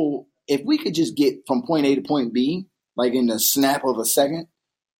have a goal, if we could just get from point A to point B, like in the snap of a second,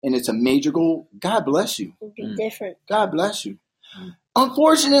 and it's a major goal, God bless you. It would be different. God bless you.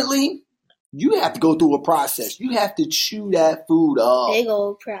 Unfortunately, you have to go through a process. You have to chew that food up. Big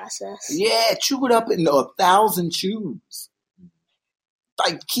old process. Yeah, chew it up in 1,000 chews.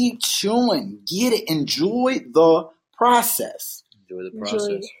 Like, keep chewing. Get it. Enjoy the process. Enjoy the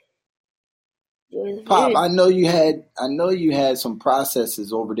process. Enjoy the Pop, food. I know you had some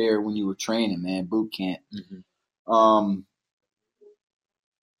processes over there when you were training, man, boot camp. Mm-hmm.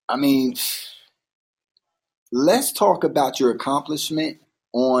 I mean, let's talk about your accomplishment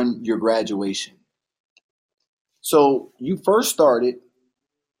on your graduation. So you first started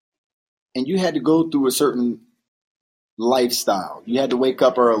and you had to go through a certain lifestyle. You had to wake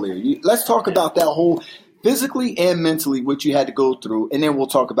up earlier. Let's talk about that whole physically and mentally what you had to go through, and then we'll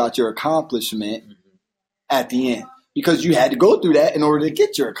talk about your accomplishment at the end, because you had to go through that in order to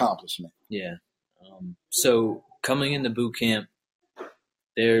get your accomplishment. Yeah. So coming into boot camp,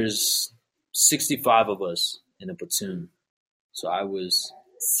 there's 65 of us in a platoon. So I was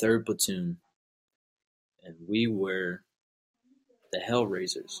 3rd platoon, and we were the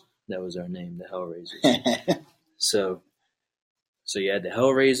Hellraisers. That was our name, the Hellraisers. So you had the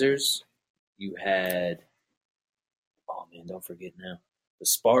Hellraisers. You had, oh man, don't forget now, the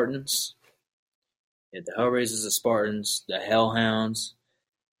Spartans. You had the Hellraisers, the Spartans, the Hellhounds,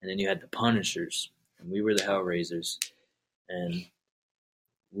 and then you had the Punishers. And we were the Hellraisers. And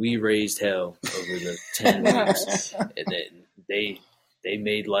we raised hell over the 10 weeks. They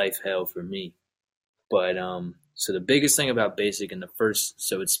made life hell for me. But so the biggest thing about basic in the first,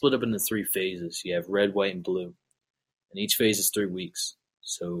 so it's split up into 3 phases. You have red, white, and blue, and each phase is 3 weeks.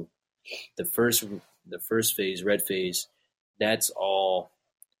 So the first phase, red phase, that's all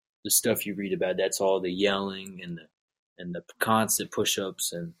the stuff you read about. That's all the yelling and the constant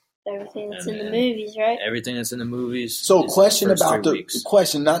push-ups and everything that's in the movies, right? Everything that's in the movies. So question about the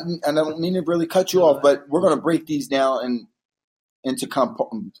question, not, and I don't mean to really cut you off, but we're going to break these down into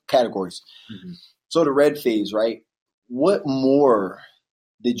categories. Mm-hmm. So the red phase, right? What more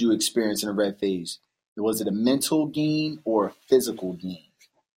did you experience in the red phase? Was it a mental gain or a physical gain?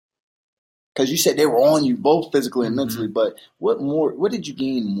 Because you said they were on you both physically and mentally, but what did you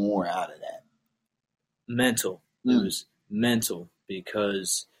gain more out of that? Mental. It was mental,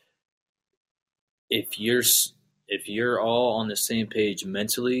 because if you're all on the same page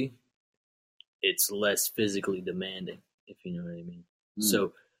mentally, it's less physically demanding, if you know what I mean.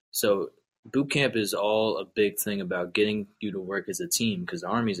 So boot camp is all a big thing about getting you to work as a team, because the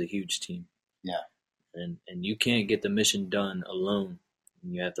Army is a huge team. Yeah. And you can't get the mission done alone.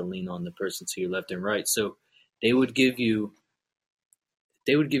 You have to lean on the person to your left and right. So they would give you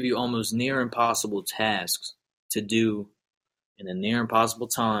almost near impossible tasks to do in a near impossible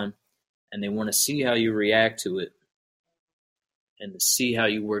time, and they want to see how you react to it and to see how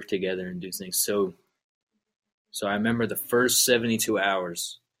you work together and do things. So I remember the first 72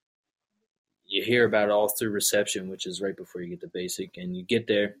 hours, you hear about it all through reception, which is right before you get to basic, and you get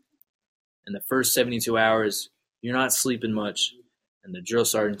there, and the first 72 hours, you're not sleeping much, and the drill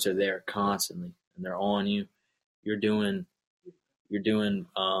sergeants are there constantly, and they're on you. You're doing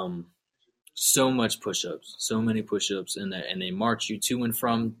so much push-ups, so many push-ups, and they march you to and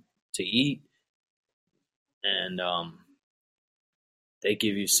from to eat, and they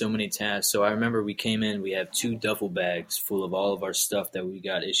give you so many tasks. So I remember we came in, we have 2 duffel bags full of all of our stuff that we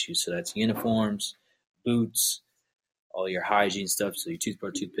got issued. So that's uniforms, boots, all your hygiene stuff, so your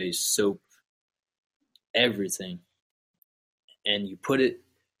toothbrush, toothpaste, soap, everything. And you put it,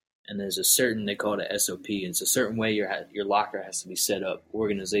 and there's a certain, they call it a SOP. It's a certain way your locker has to be set up,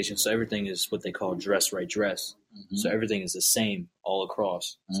 organization. So everything is what they call dress right dress. Mm-hmm. So everything is the same all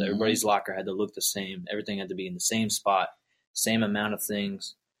across. Mm-hmm. So everybody's locker had to look the same. Everything had to be in the same spot, same amount of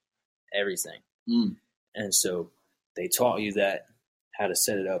things, everything. Mm. And so they taught you that, how to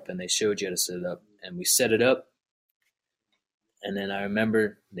set it up, and they showed you how to set it up. And we set it up, and then I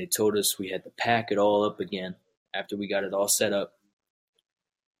remember they told us we had to pack it all up again after we got it all set up.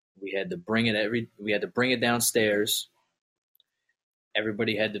 We had to bring it downstairs.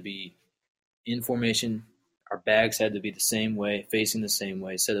 Everybody had to be in formation. Our bags had to be the same way, facing the same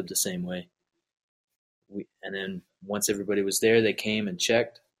way, set up the same way. And then once everybody was there, they came and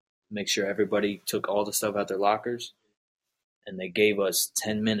checked, make sure everybody took all the stuff out their lockers, and they gave us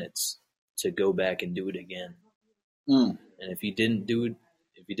 10 minutes to go back and do it again. Mm. And if you didn't do it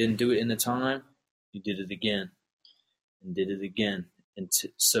in the time, you did it again and did it again. And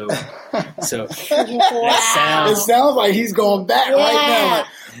so wow. It sounds like he's going back right now. Like,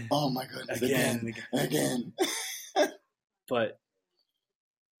 oh my goodness, again. But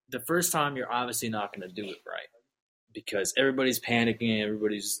the first time, you're obviously not going to do it right because everybody's panicking.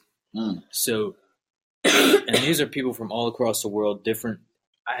 Everybody's so, and these are people from all across the world.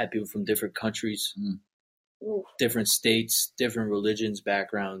 I had people from different countries, different states, different religions,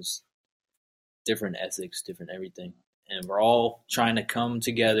 backgrounds, different ethics, different everything. And we're all trying to come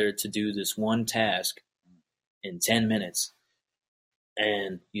together to do this one task in 10 minutes.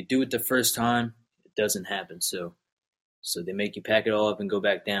 And you do it the first time, it doesn't happen. So they make you pack it all up and go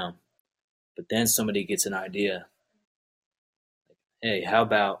back down. But then somebody gets an idea. Hey, how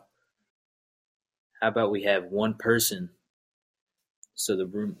about we have one person So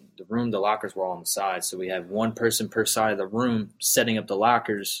the lockers were all on the side. So we have one person per side of the room setting up the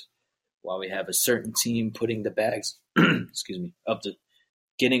lockers, while we have a certain team putting the bags, excuse me,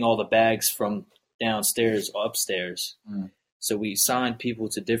 getting all the bags from downstairs upstairs. So we assigned people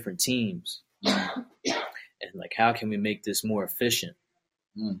to different teams, and like, how can we make this more efficient?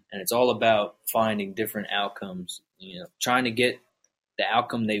 And it's all about finding different outcomes, trying to get the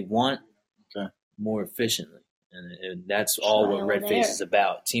outcome they want more efficiently. And that's all what Red Face is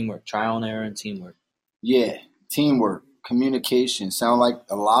about. Teamwork, trial and error, and teamwork. Yeah, teamwork, communication. Sound like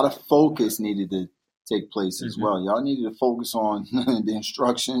a lot of focus needed to take place as well. Y'all needed to focus on the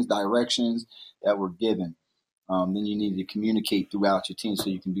instructions, directions that were given. Then you needed to communicate throughout your team so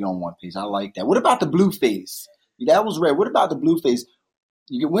you can be on one page. I like that. What about the blue phase? That was red. What about the blue phase?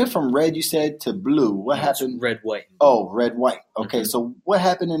 You went from red, you said, to blue. What happened? Red, white. Oh, red, white. Okay, so what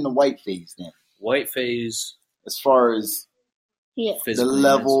happened in the white phase then? White phase, as far as the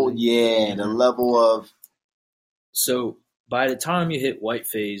level, the level of. So by the time you hit white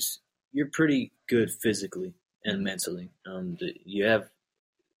phase, you're pretty good physically and mentally. You have,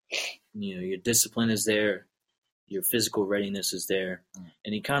 your discipline is there, your physical readiness is there,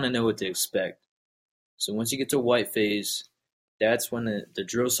 and you kind of know what to expect. So once you get to white phase, that's when the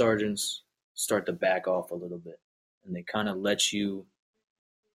drill sergeants start to back off a little bit, and they kind of let you.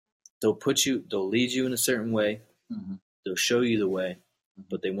 They'll lead you in a certain way. They'll show you the way,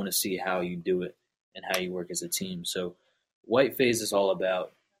 but they want to see how you do it and how you work as a team. So white phase is all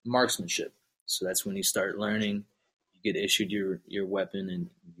about marksmanship. So that's when you start learning. You get issued your weapon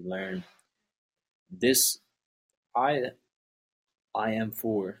and you learn. This IM4,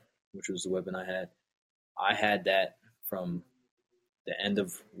 which was the weapon I had that from the end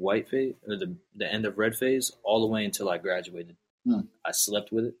of white phase, or the end of red phase, all the way until I graduated. I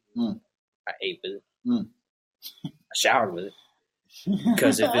slept with it. I ate with it. I showered with it.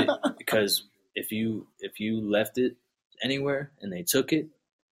 Because if you left it anywhere and they took it,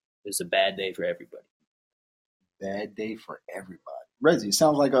 it's a bad day for everybody. Bad day for everybody. Redsy, it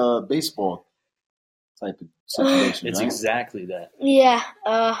sounds like a baseball type of situation. It's right? Exactly that. Yeah,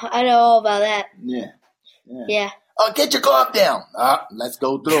 I know all about that. Yeah. Oh, get your glove down. Let's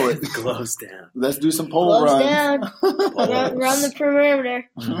go through it. Gloves down. Let's do some pole runs. Down. Run the perimeter.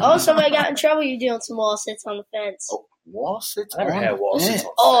 Oh, somebody got in trouble. You're doing some wall sits on the fence. Oh, wall sits? I never had wall sits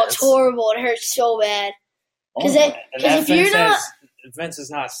on the fence. It's horrible. It hurts so bad. Because if you're not... The fence is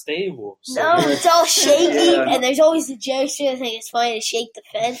not stable. So no, it's all shaky, and there's always the jokester that think it's funny to shake the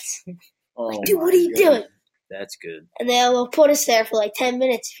fence. Dude, what are you doing? That's good. And they'll put us there for like 10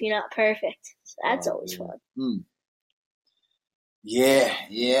 minutes if you're not perfect. So that's always fun.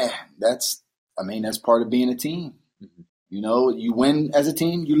 Yeah. That's part of being a team. You win as a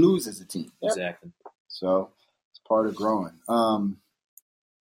team, you lose as a team. Yep. Exactly. So it's part of growing.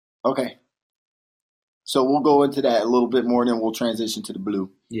 Okay. So we'll go into that a little bit more, then we'll transition to the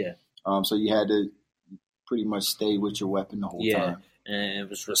blue. Yeah. So you had to pretty much stay with your weapon the whole time. Yeah, and it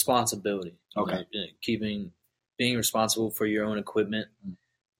was responsibility. Okay. Being responsible for your own equipment.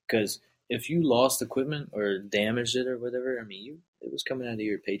 Because if you lost equipment or damaged it or whatever, it was coming out of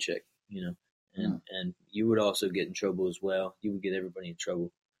your paycheck, and you would also get in trouble as well. You would get everybody in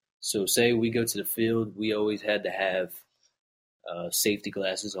trouble. So say we go to the field, we always had to have safety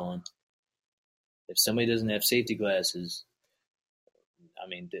glasses on. If somebody doesn't have safety glasses,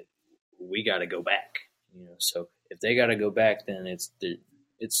 we got to go back. So if they got to go back, then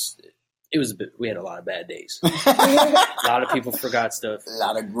we had a lot of bad days. A lot of people forgot stuff. A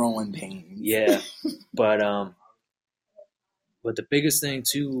lot of growing pains. Yeah, but the biggest thing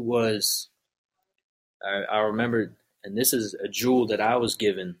too was I remember, and this is a jewel that I was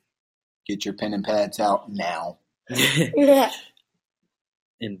given. Get your pen and pads out now.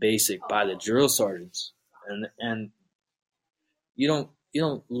 In basic by the drill sergeants, and you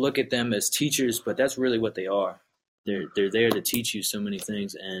don't look at them as teachers, but that's really what they are. They're there to teach you so many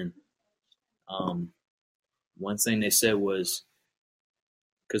things. And one thing they said was,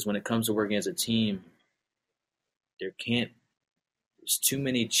 because when it comes to working as a team, there's too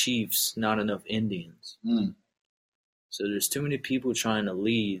many chiefs, not enough Indians. So there's too many people trying to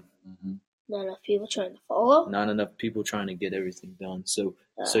lead. Not enough people trying to follow. Not enough people trying to get everything done. So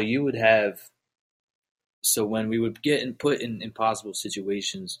you would have. So when we would get put in impossible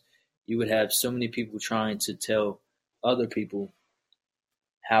situations, you would have so many people trying to tell other people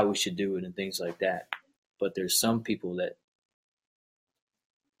how we should do it and things like that. But there's some people that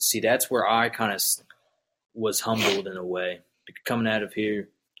see. That's where I kind of was humbled in a way, coming out of here,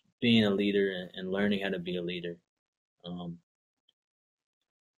 being a leader and learning how to be a leader.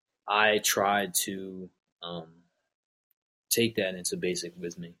 I tried to take that into basic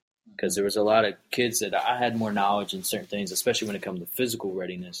with me, because there was a lot of kids that I had more knowledge in certain things, especially when it comes to physical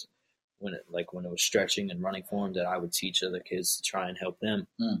readiness. When it was stretching and running form, that I would teach other kids to try and help them.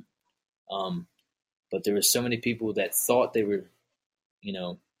 But there were so many people that thought they were,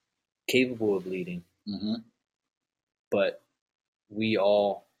 capable of leading. But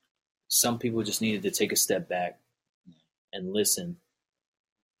some people just needed to take a step back and listen.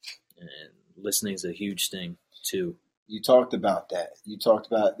 And listening is a huge thing too. You talked about that.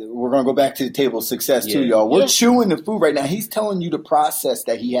 We're going to go back to the table of success too, y'all. We're chewing the food right now. He's telling you the process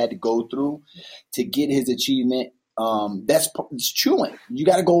that he had to go through to get his achievement. It's chewing. You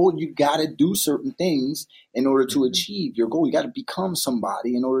got to go. You got to do certain things in order to achieve your goal. You got to become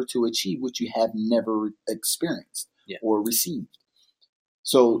somebody in order to achieve what you have never experienced or received.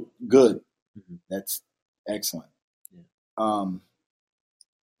 So good. That's excellent.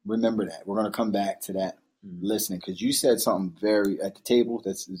 Remember that. We're going to come back to that. Listening, because you said something very at the table.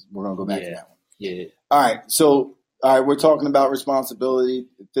 We're gonna go back to that one. Yeah. All right. So, we're talking about responsibility,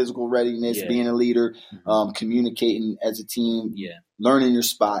 physical readiness, being a leader, communicating as a team, learning your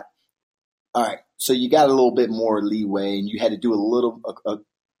spot. All right. So you got a little bit more leeway, and you had to do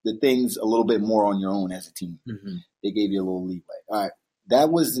the things a little bit more on your own as a team. They gave you a little leeway. All right.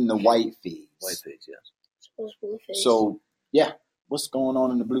 That was in the white phase. White phase, yes. Blue phase. So what's going on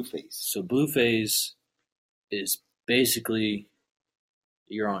in the blue phase? So blue phase is basically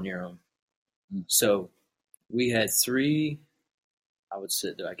you're on your own. So we had 3, I would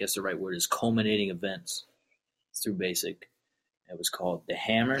say, I guess the right word is culminating events through basic. It was called the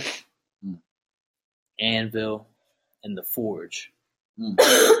Hammer, Anvil, and the Forge.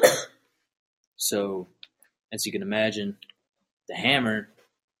 So as you can imagine, the Hammer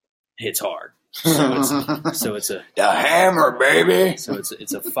hits hard. So it's the Hammer, baby. So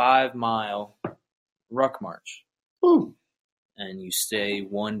it's a 5-mile ruck march. Ooh. And you stay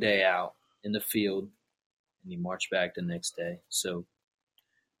one day out in the field and you march back the next day. So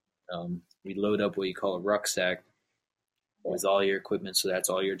we load up what you call a rucksack with all your equipment. So that's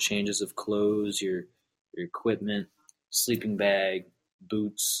all your changes of clothes, your equipment, sleeping bag,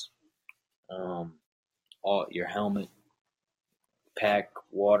 boots, all your helmet, pack,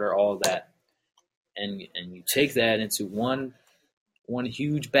 water, all that. And you take that into one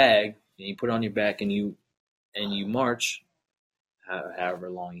huge bag, and you put it on your back, and you march however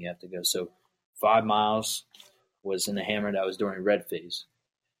long you have to go. So 5 miles was in the Hammer. That was during red phase.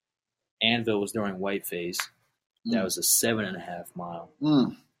 Anvil was during white phase. That was a 7.5 mile.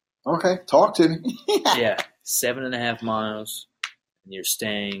 Okay, talk to me. 7.5 miles, and you're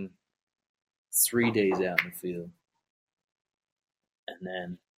staying 3 days out in the field. And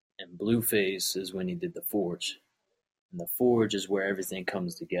then in blue phase is when he did the Forge. And the Forge is where everything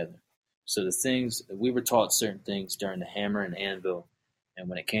comes together. So the things, we were taught certain things during the Hammer and Anvil. And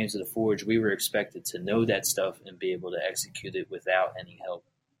when it came to the Forge, we were expected to know that stuff and be able to execute it without any help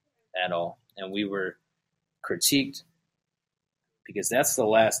at all. And we were critiqued because that's the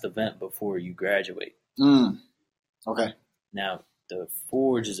last event before you graduate. Okay. Now, the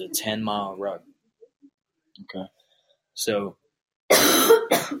Forge is a 10-mile ruck. Okay. So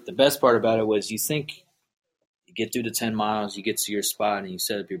the best part about it was you think you get through the 10 miles, you get to your spot, and you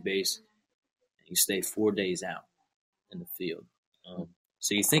set up your base, and you stay 4 days out in the field.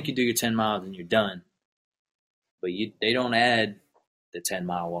 So you think you do your 10 miles and you're done, but they don't add the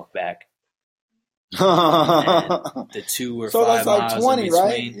 10-mile walk back. The 2 or 5 miles. So that's like 20, in between.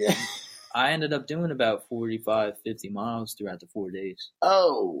 right? Yeah. I ended up doing about 45, 50 miles throughout the 4 days.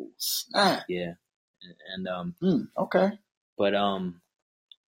 Oh, snap. Yeah. And okay. But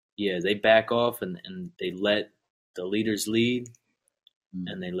they back off and they let the leaders lead,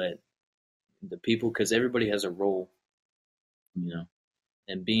 and they let the people, because everybody has a role, and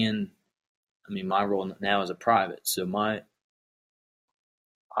my role now is a private, so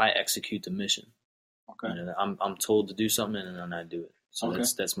I execute the mission. Okay. I'm told to do something and then I do it. So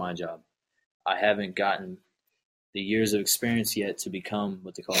that's my job. I haven't gotten the years of experience yet to become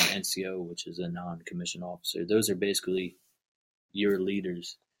what they call an NCO, which is a non-commissioned officer. Those are basically your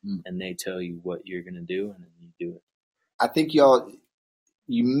leaders, and they tell you what you're going to do, and then you do it. I think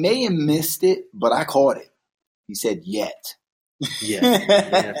you may have missed it, but I caught it. He said, yet.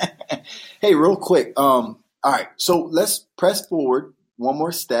 Yeah. Hey, real quick. All right. So let's press forward one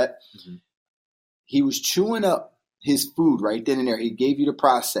more step. He was chewing up his food right then and there. He gave you the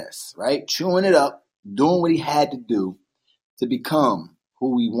process, right? Chewing it up, doing what he had to do to become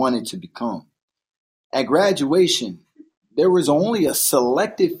who he wanted to become. At graduation, there was only a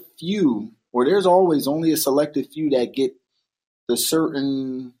selected few, or there's always only a selected few that get the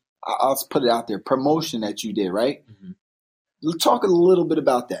certain, I'll put it out there, promotion that you did, right? Let's talk a little bit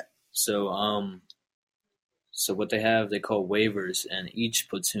about that. So what they call waivers, and each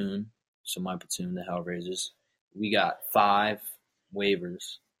platoon, so my platoon, the Hellraisers, we got 5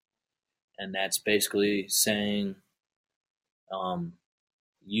 waivers, and that's basically saying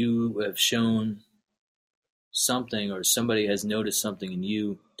you have shown something, or somebody has noticed something in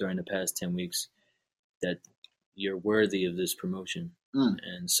you during the past 10 weeks that you're worthy of this promotion.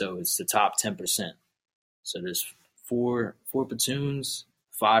 And so it's the top 10%. So there's four platoons,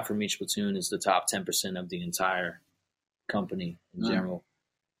 5 from each platoon is the top 10% of the entire company in general.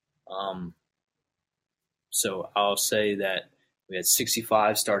 So I'll say that we had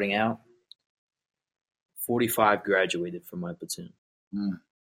 65 starting out. 45 graduated from my platoon.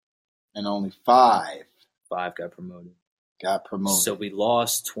 And only 5 got promoted. So we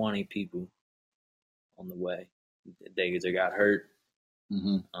lost 20 people on the way. They either got hurt,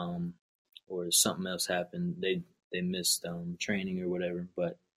 or something else happened. They missed training or whatever.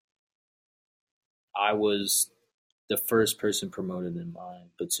 But I was the first person promoted in my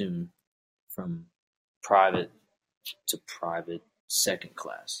platoon from private to private second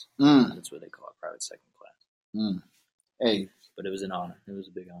class. That's what they call it, private second class. Hey, but it was an honor. It was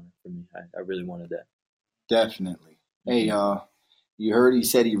a big honor for me. I really wanted that. Definitely. Hey, you heard he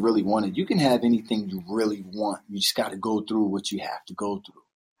said he really wanted. You can have anything you really want. You just got to go through what you have to go through.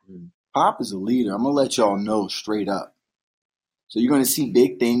 Popp is a leader. I'm going to let y'all know straight up. So you're going to see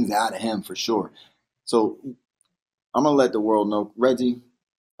big things out of him for sure. So I'm going to let the world know. Redsy,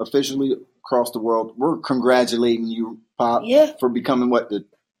 officially across the world, we're congratulating you, Popp, for becoming the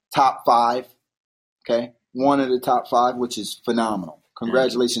top 5. Okay? One of the top 5, which is phenomenal.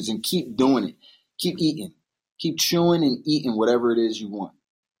 Congratulations, and keep doing it. Keep eating. Keep chewing and eating whatever it is you want,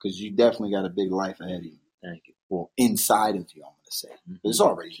 because you definitely got a big life ahead of you. Thank you. Well, inside of you, I'm going to say. It's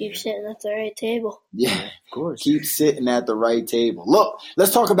already Keep sitting at the right table. Yeah, of course. Keep sitting at the right table. Look,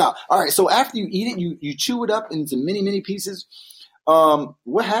 let's talk about, all right, so after you eat it, you chew it up into many, many pieces.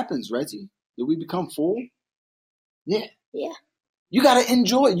 What happens, Redsy? Do we become full? Yeah. Yeah. You got to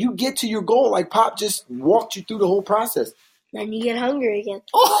enjoy it. You get to your goal like Popp just walked you through the whole process. Then you get hungry again.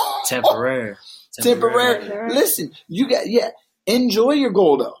 Temporary. Listen, enjoy your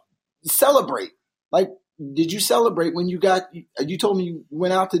goal though. Celebrate. Like, did you celebrate when you told me you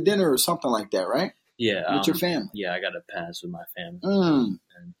went out to dinner or something like that, right? Yeah. With your family. Yeah, I got a pass with my family.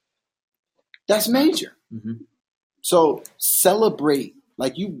 That's major. So celebrate.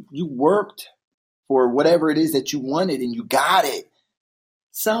 Like you worked for whatever it is that you wanted and you got it.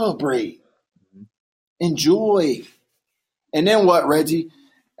 Celebrate. Enjoy. And then what, Redsy?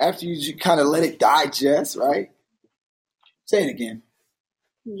 After you kind of let it digest, right? Say it again.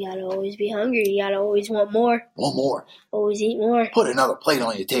 You gotta always be hungry. You gotta always want more. Want more. Always eat more. Put another plate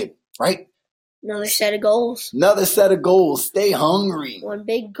on your table, right? Another set of goals. Stay hungry. One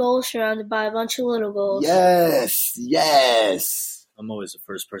big goal surrounded by a bunch of little goals. Yes. I'm always the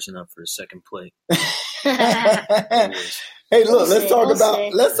first person up for a second plate. Hey, look, let's talk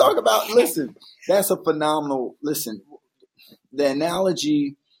about, listen, that's a phenomenal, the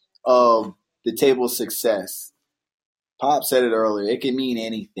analogy of the table of success. Popp said it earlier. It can mean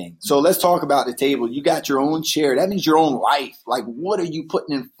anything. So let's talk about the table. You got your own chair. That means your own life. Like, what are you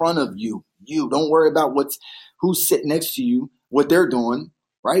putting in front of you? You don't worry about who's sitting next to you, what they're doing,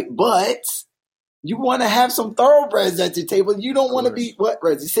 right? But you want to have some thoroughbreds at your table. You don't want to be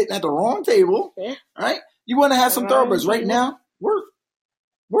You're sitting at the wrong table, right? You want to have some thoroughbreds. Right now, we're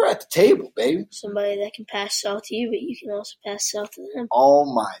at the table, baby. Somebody that can pass salt to you, but you can also pass salt to them.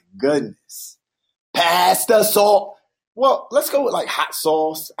 Oh my goodness. Pass the salt. Well, let's go with like hot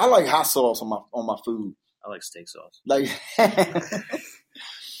sauce. I like hot sauce on my food. I like steak sauce. Like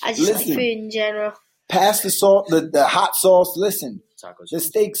I just like food in general. Pass the salt, the hot sauce. Listen, tacos. The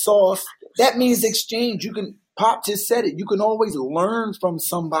steak sauce. That means exchange. Popp just said it. You can always learn from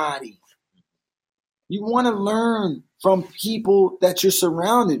somebody. You want to learn from people that you're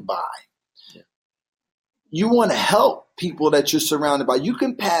surrounded by. Yeah. You want to help people that you're surrounded by. You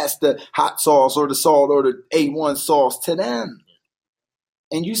can pass the hot sauce or the salt or the A1 sauce to them.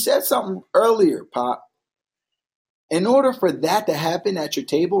 And you said something earlier, Popp. In order for that to happen at your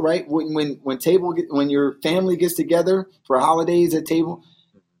table, right? When your family gets together for holidays at table,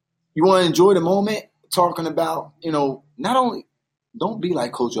 you want to enjoy the moment. Talking about, not only don't be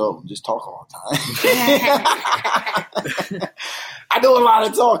like Coach O, just talk all the time. I do a lot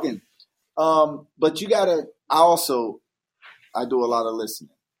of talking, but I do a lot of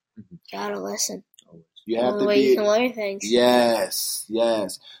listening. Gotta listen. You have to be. You can learn things. Yes.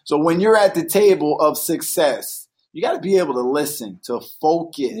 So when you're at the table of success, You got to be able to listen, to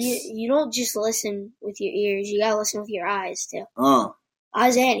focus. You don't just listen with your ears. You got to listen with your eyes, too.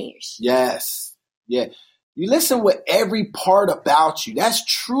 Eyes and ears. Yes. Yeah. You listen with every part about you. That's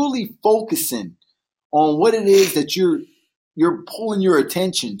truly focusing on what it is that you're pulling your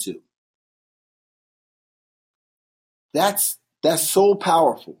attention to. That's so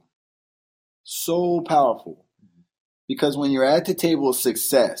powerful. So powerful. Because when you're at the table of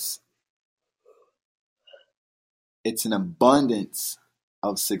success, it's an abundance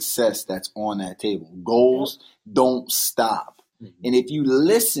of success that's on that table. Goals don't stop. And if you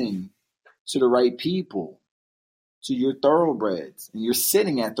listen to the right people, to your thoroughbreds, and you're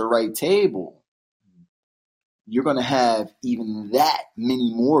sitting at the right table, you're going to have even that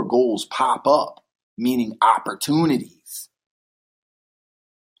many more goals pop up, meaning opportunities.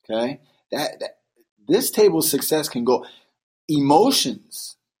 Okay? This table of success can go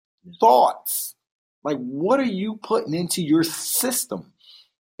emotions, thoughts. Like, what are you putting into your system,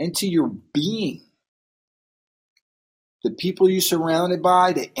 into your being? The people you're surrounded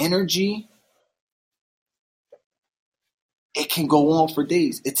by, the energy, it can go on for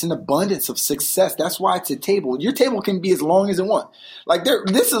days. It's an abundance of success. That's why it's a table. Your table can be as long as it wants. Like,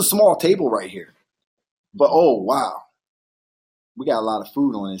 this is a small table right here. But, oh, wow. We got a lot of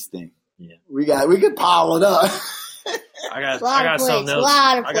food on this thing. Yeah. We could pile it up. I got something else.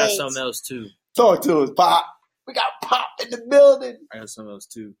 I got something else, too. Talk to us, Pop. We got Pop in the building. I got something else,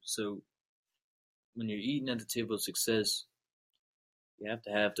 too. So, when you're eating at the table of success, you have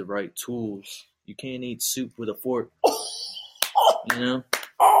to have the right tools. You can't eat soup with a fork. You know?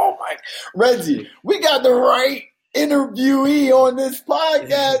 Oh, my. Redsy, we got the right interviewee on this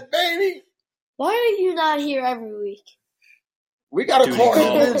podcast, baby. Why are you not here every week? We got to call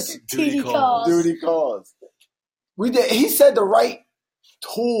him in. Duty calls. Duty calls. He said the right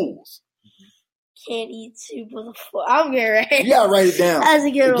tools. Can't eat soup with a fork. I'm good, right? You got to write it down. That's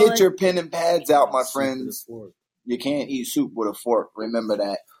a good one. Get your pen and pads out, my friends. You can't eat soup with a fork. Remember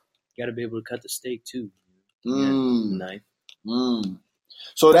that. You got to be able to cut the steak, too. Knife.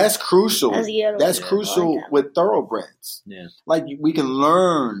 So that's crucial. That's crucial with thoroughbreds. Yeah. Like, we can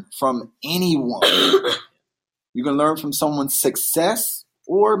learn from anyone. You can learn from someone's success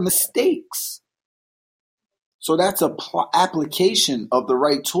or mistakes. So that's a application of the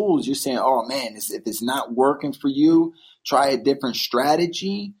right tools. You're saying, oh, man, if it's not working for you, try a different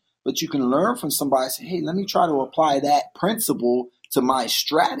strategy. But you can learn from somebody and say, hey, let me try to apply that principle to my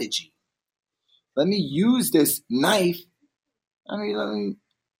strategy. Let me use this knife. Let me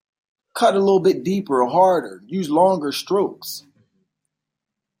cut a little bit deeper or harder. Use longer strokes.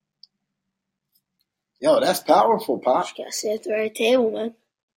 Yo, that's powerful, Pop. You gotta sit at the right table, man.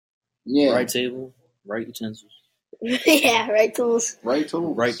 Yeah. Right table, right utensils. Yeah, right tools. Right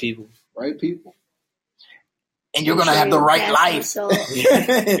tools. Right people. Right people. And you're going to have the right life.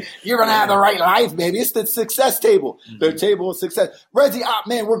 You're going to have the right life, baby. It's the success table. The table of success. Redsy,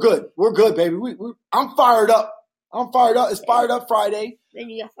 man, we're good. We're good, baby. I'm fired up. It's Fired Up Friday. Then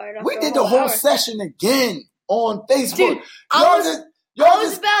you got fired up. We did the whole session again on Facebook. Dude, I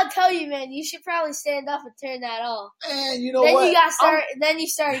was about to tell you, man, you should probably stand up and turn that off. Man, you know what? Then you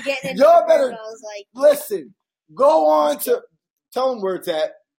started getting into y'all better, I was like, listen, go on to, tell them where it's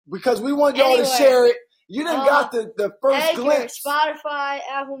at, because we want y'all to share it. You done got the first Anchor, glimpse. Spotify,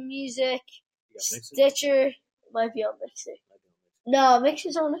 Apple Music, Stitcher. It might be on Mixer. No,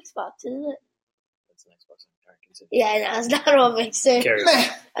 Mixer's on Xbox, isn't it? That's an Xbox. Yeah, no, it's not on Mixer. Man,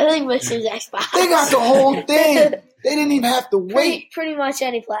 I think Mixer's Xbox. They got the whole thing. They didn't even have to wait. Pretty much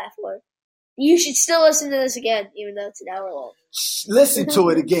any platform. You should still listen to this again, even though it's an hour long. Listen to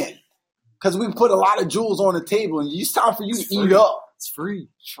it again. Because we put a lot of jewels on the table, and it's time for you to eat up. It's free.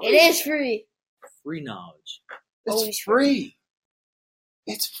 It is free. Free knowledge. It's free.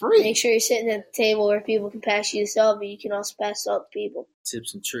 It's free. Make sure you're sitting at the table where people can pass you the sub, but you can also pass it up to people.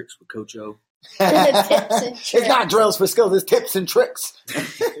 Tips and tricks with Coach O. It's not drills for skills, it's tips and tricks.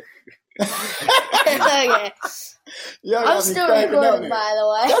 Okay. I'm still recording, by the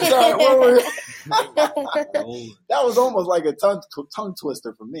way. That's all right. That was almost like a tongue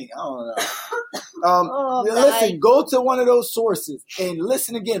twister for me. I don't know. Listen, go to one of those sources and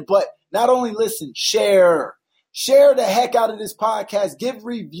listen again. But not only listen, share. Share the heck out of this podcast. Give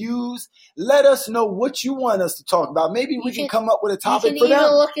reviews. Let us know what you want us to talk about. Maybe we can come up with a topic for them. You can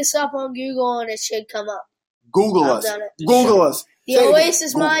even look us up on Google and it should come up. Google us. Google us. The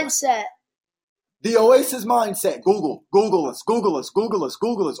Oasis Mindset. The Oasis Mindset. Google us.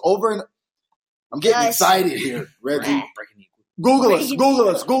 Over and I'm getting excited here, Redsy. Google us.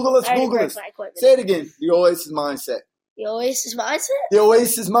 Say it again. The Oasis Mindset. The Oasis Mindset? The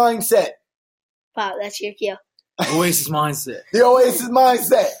Oasis Mindset. Wow, that's your cue. Oasis mindset. The Oasis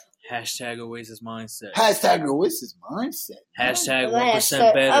mindset. Hashtag Oasis mindset. Hashtag Oasis mindset. Hashtag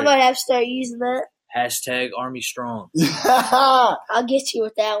 1% better. I might have to start using that. Hashtag Army strong. I'll get you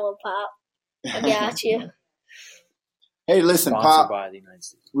with that one, Pop. I got you. Hey, listen, Sponsored Pop. by the United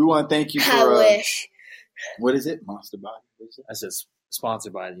States. We want to thank you for. I wish. What is it? Monster Body. What is it? I said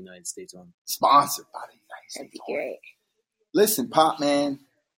sponsored by the United States Army. Sponsored by the United States. That'd be great. Listen, Pop, man.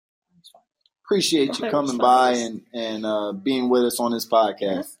 Appreciate you coming by and being with us on this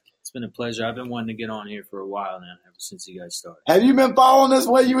podcast. It's been a pleasure. I've been wanting to get on here for a while now, ever since you guys started. Have you been following us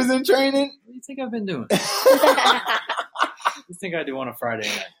while you was in training? What do you think I've been doing? What do you think I do on a Friday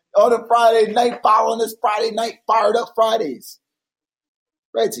night? On a Friday night, following us Friday night, Fired Up Fridays.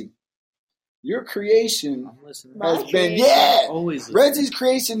 Redsy, your creation has been, always Redsy's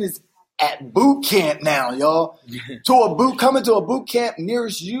creation is at boot camp now, y'all. Coming to a boot camp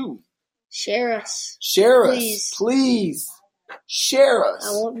nearest you. Share us. Please. Share us.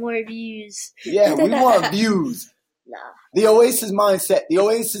 I want more views. Yeah, we want views. Nah. The Oasis mindset. The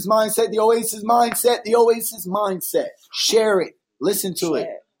Oasis mindset. The Oasis mindset. The Oasis mindset. Share it. Listen to it.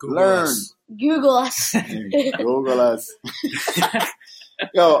 Learn. Google us. Google us.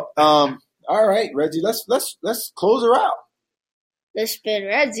 Yo, all right, Redsy. Let's close her out. This has been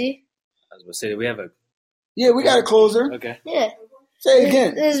Redsy. I was going to say, we have a... Yeah, we got a closer. Okay. Yeah. Say it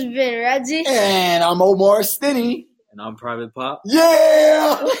again. This has been Redsy. And I'm Omar Stinney. And I'm Private Popp.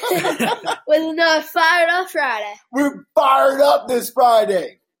 Yeah! With another Fired Up Friday. We're fired up this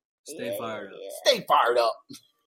Friday. Stay fired up. Stay fired up.